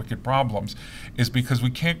 complex, wicked problems is because we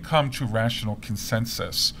can't come to rational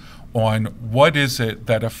consensus on what is it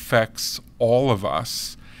that affects all of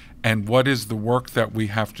us and what is the work that we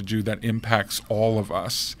have to do that impacts all of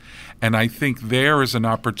us. And I think there is an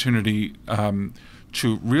opportunity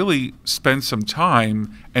to really spend some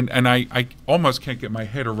time, and I almost can't get my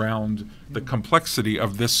head around the complexity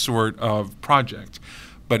of this sort of project,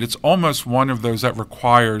 but it's almost one of those that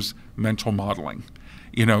requires mental modeling.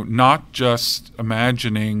 You know, not just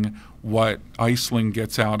imagining what Iceland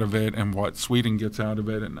gets out of it and what Sweden gets out of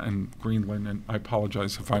it and Greenland, and I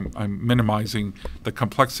apologize if I'm minimizing the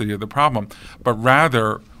complexity of the problem, but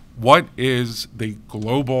rather what is the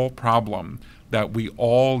global problem that we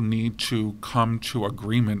all need to come to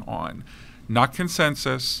agreement on. Not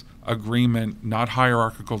consensus, agreement, not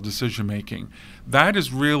hierarchical decision making. That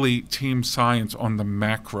is really team science on the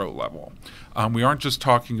macro level. We aren't just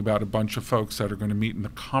talking about a bunch of folks that are going to meet in the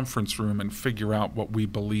conference room and figure out what we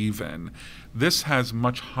believe in. This has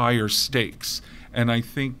much higher stakes, and I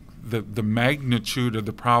think the magnitude of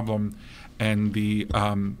the problem and the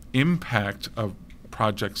impact of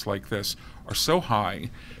projects like this are so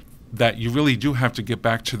high that you really do have to get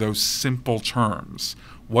back to those simple terms.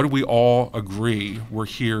 What do we all agree we're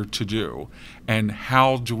here to do? And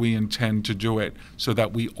how do we intend to do it so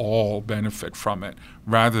that we all benefit from it,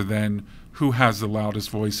 rather than who has the loudest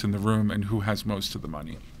voice in the room and who has most of the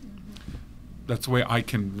money? That's the way I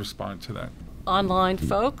can respond to that. Online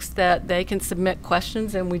folks, that they can submit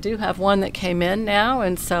questions, and we do have one that came in now,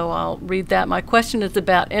 and so I'll read that. My question is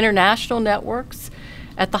about international networks.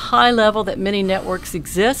 At the high level that many networks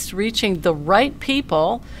exist, reaching the right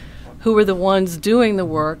people who are the ones doing the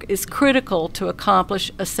work is critical to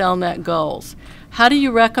accomplish AccelNet goals. How do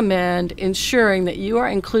you recommend ensuring that you are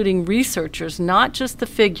including researchers, not just the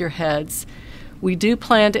figureheads? We do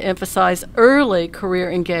plan to emphasize early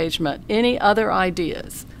career engagement. Any other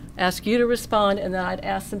ideas? Ask you to respond, and then I'd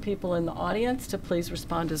ask some people in the audience to please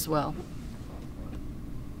respond as well.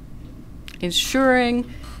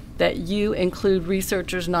 Ensuring that you include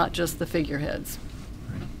researchers, not just the figureheads.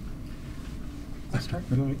 I'll start?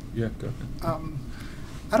 Yeah, go ahead.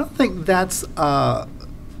 I don't think that's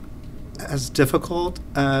as difficult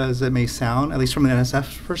as it may sound, at least from an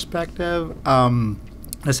NSF perspective.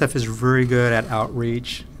 NSF is very good at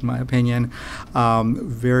outreach, in my opinion,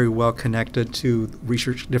 very well connected to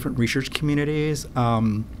different research communities.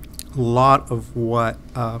 A lot of what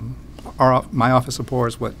my office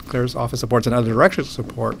supports, what Claire's office supports, and other directors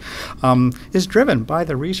support, is driven by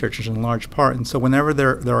the researchers in large part. And so whenever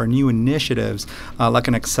there are new initiatives, like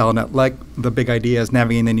an AccelNet, like the big ideas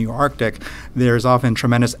navigating the new Arctic, there's often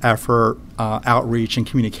tremendous effort, outreach, and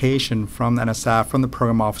communication from the NSF, from the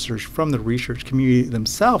program officers, from the research community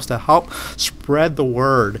themselves to help spread the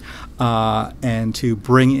word and to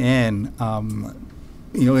bring in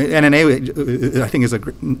you know, NNA, I think,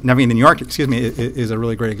 navigating the New York, is a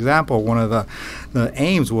really great example. One of the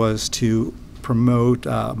aims was to promote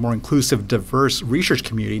more inclusive, diverse research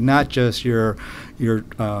community, not just your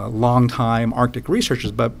long-time Arctic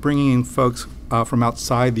researchers, but bringing in folks from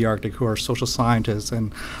outside the Arctic who are social scientists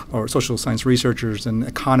or social science researchers and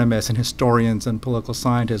economists and historians and political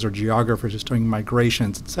scientists or geographers studying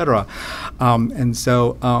migrations, et cetera. And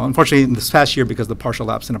so, unfortunately, in this past year, because of the partial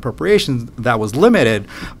lapse in appropriations, that was limited.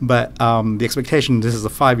 But the expectation, this is a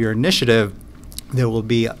 5-year initiative, there will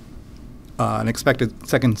be an expected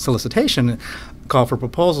second solicitation call for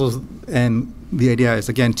proposals, and the idea is,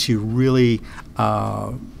 again, to really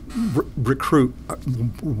recruit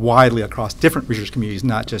widely across different research communities,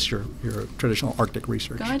 not just your traditional Arctic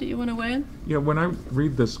research. Guy, do you want to weigh in? Yeah, when I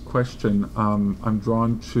read this question, I'm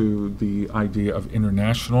drawn to the idea of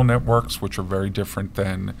international networks, which are very different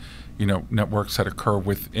than, you know, networks that occur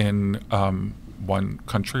within one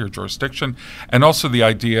country or jurisdiction, and also the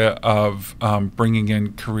idea of bringing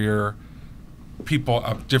in career people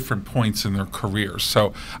at different points in their careers.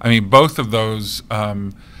 So, I mean, both of those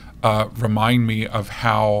remind me of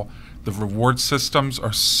how the reward systems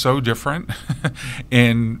are so different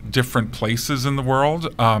in different places in the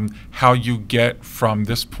world. How you get from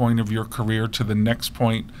this point of your career to the next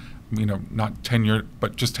point, not tenure,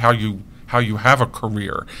 but just how you have a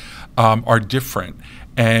career, are different.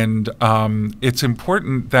 And it's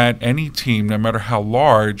important that any team, no matter how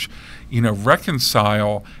large,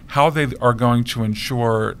 reconcile how they are going to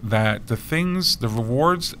ensure that the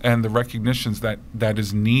rewards and the recognitions that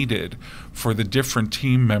is needed for the different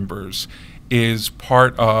team members is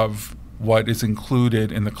part of what is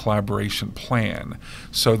included in the collaboration plan.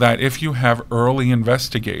 So that if you have early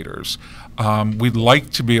investigators, we'd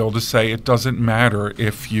like to be able to say it doesn't matter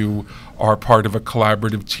if you are part of a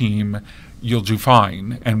collaborative team, you'll do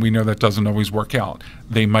fine. And we know that doesn't always work out.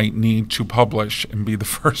 They might need to publish and be the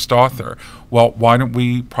first author. Well, why don't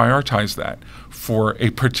we prioritize that for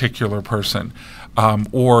a particular person?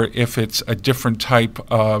 Or if it's a different type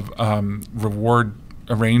of reward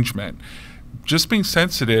arrangement, just being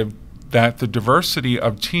sensitive that the diversity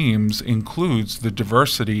of teams includes the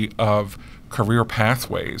diversity of career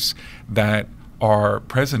pathways that are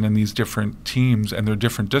present in these different teams and their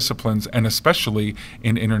different disciplines, and especially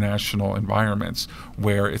in international environments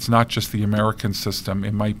where it's not just the American system,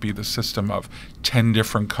 it might be the system of 10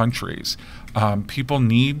 different countries. People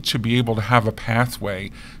need to be able to have a pathway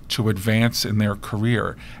to advance in their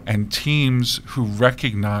career, and teams who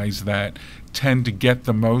recognize that tend to get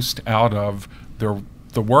the most out of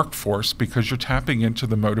the workforce because you're tapping into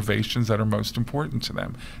the motivations that are most important to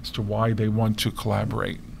them as to why they want to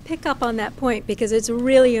collaborate. Pick up on that point because it's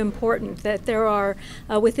really important that there are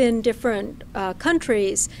within different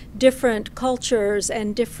countries, different cultures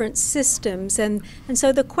and different systems, and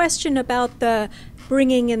so the question about the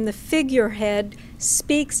bringing in the figurehead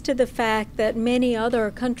speaks to the fact that many other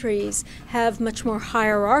countries have much more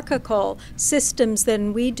hierarchical systems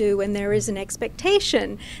than we do, and there is an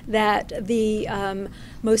expectation that the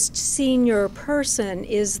most senior person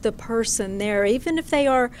is the person there. Even if they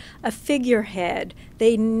are a figurehead,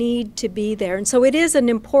 they need to be there. And so it is an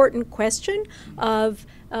important question of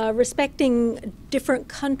respecting different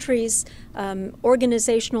countries'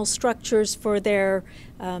 organizational structures for their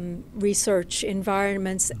research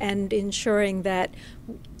environments and ensuring that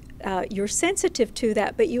you're sensitive to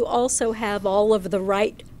that, but you also have all of the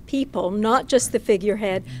right people, not just the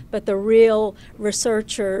figurehead, but the real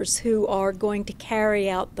researchers who are going to carry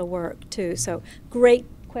out the work too. So great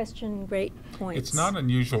question, great points. It's not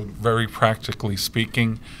unusual, very practically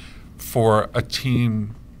speaking, for a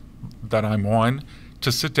team that I'm on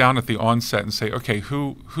to sit down at the onset and say, okay,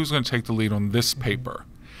 who's going to take the lead on this paper?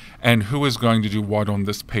 And who is going to do what on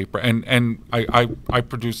this paper? And I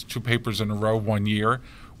produced 2 papers in a row one year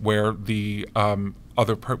where the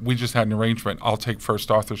we just had an arrangement. I'll take first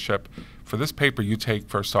authorship for this paper. You take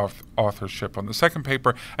first authorship on the second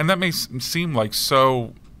paper. And that may seem like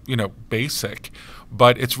so, basic,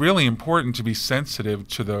 but it's really important to be sensitive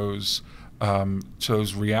to those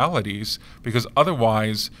realities, because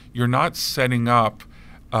otherwise you're not setting up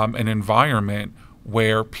an environment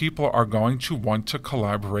where people are going to want to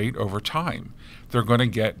collaborate over time. They're going to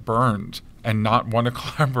get burned and not want to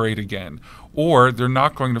collaborate again, or they're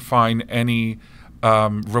not going to find any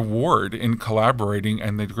reward in collaborating,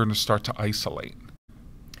 and they're going to start to isolate.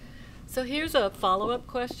 So here's a follow-up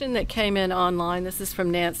question that came in online. This is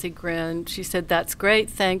from Nancy Grin. She said, "That's great,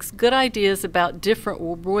 thanks. Good ideas about different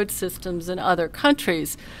reward systems in other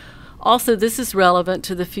countries. Also, this is relevant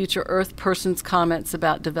to the future Earth person's comments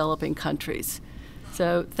about developing countries."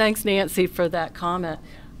 So thanks, Nancy, for that comment.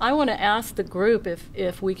 I want to ask the group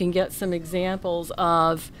if we can get some examples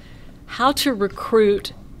of how to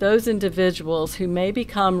recruit those individuals who may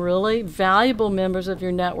become really valuable members of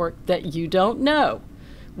your network that you don't know.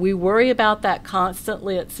 We worry about that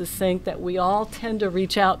constantly at SESYNC, that we all tend to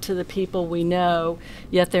reach out to the people we know,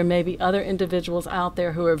 yet there may be other individuals out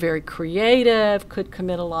there who are very creative, could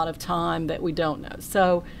commit a lot of time that we don't know.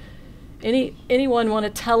 So anyone want to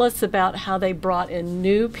tell us about how they brought in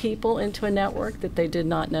new people into a network that they did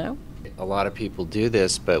not know? A lot of people do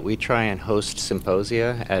this, but we try and host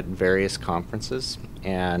symposia at various conferences,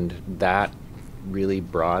 and that really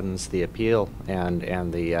broadens the appeal and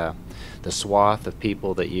the swath of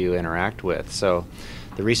people that you interact with. So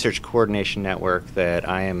the Research Coordination Network that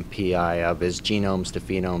I am PI of is Genomes to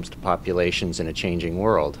Phenomes to Populations in a Changing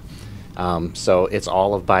World. So it's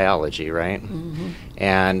all of biology, right? Mm-hmm.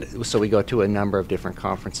 And so we go to a number of different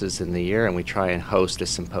conferences in the year, and we try and host a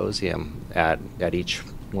symposium at each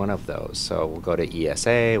one of those. So we'll go to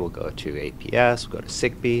ESA, we'll go to APS, we'll go to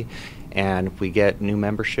SIGB, and we get new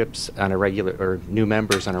memberships on a regular, or new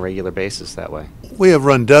members on a regular basis that way. We have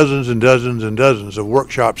run dozens and dozens and dozens of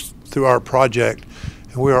workshops through our project,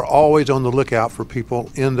 and we are always on the lookout for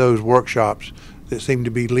people in those workshops that seem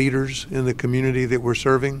to be leaders in the community that we're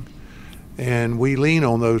serving. And we lean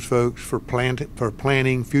on those folks for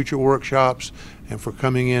planning future workshops and for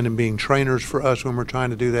coming in and being trainers for us when we're trying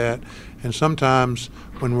to do that. And sometimes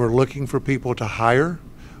when we're looking for people to hire,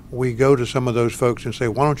 we go to some of those folks and say,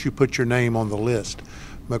 why don't you put your name on the list,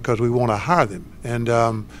 because we want to hire them. And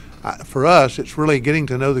for us, it's really getting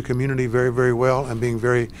to know the community very, very well and being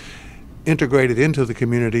very integrated into the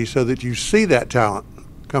community so that you see that talent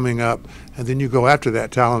coming up, and then you go after that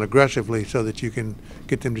talent aggressively so that you can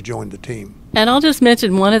get them to join the team. And I'll just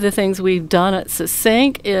mention one of the things we've done at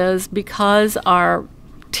SESYNC is, because our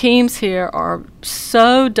teams here are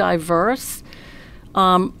so diverse,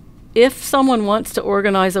 if someone wants to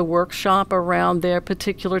organize a workshop around their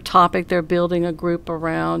particular topic they're building a group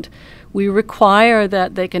around, we require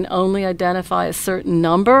that they can only identify a certain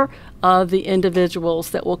number of the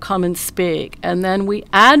individuals that will come and speak. And then we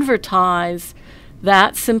advertise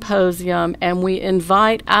that symposium, and we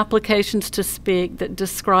invite applications to speak that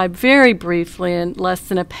describe very briefly, in less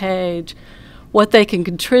than a page, what they can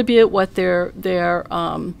contribute, what their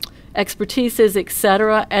expertise is,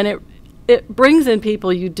 etc. And it brings in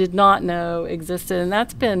people you did not know existed, and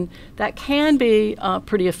that can be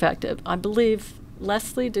pretty effective. I believe,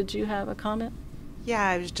 Leslie, did you have a comment? Yeah,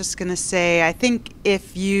 I was just going to say, I think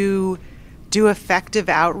if you do effective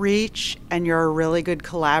outreach and you're a really good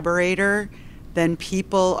collaborator, then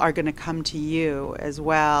people are going to come to you as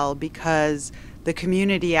well, because the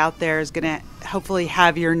community out there is going to hopefully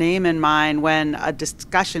have your name in mind when a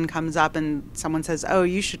discussion comes up and someone says, oh,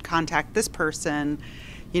 you should contact this person,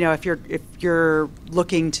 if you're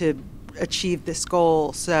looking to achieve this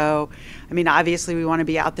goal. So, I mean, obviously we want to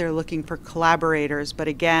be out there looking for collaborators, but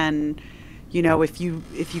again, if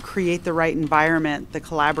you create the right environment, the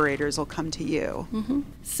collaborators will come to you. Mm-hmm.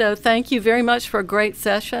 So thank you very much for a great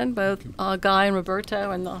session, both Guy and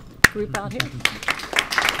Roberto and the group out here.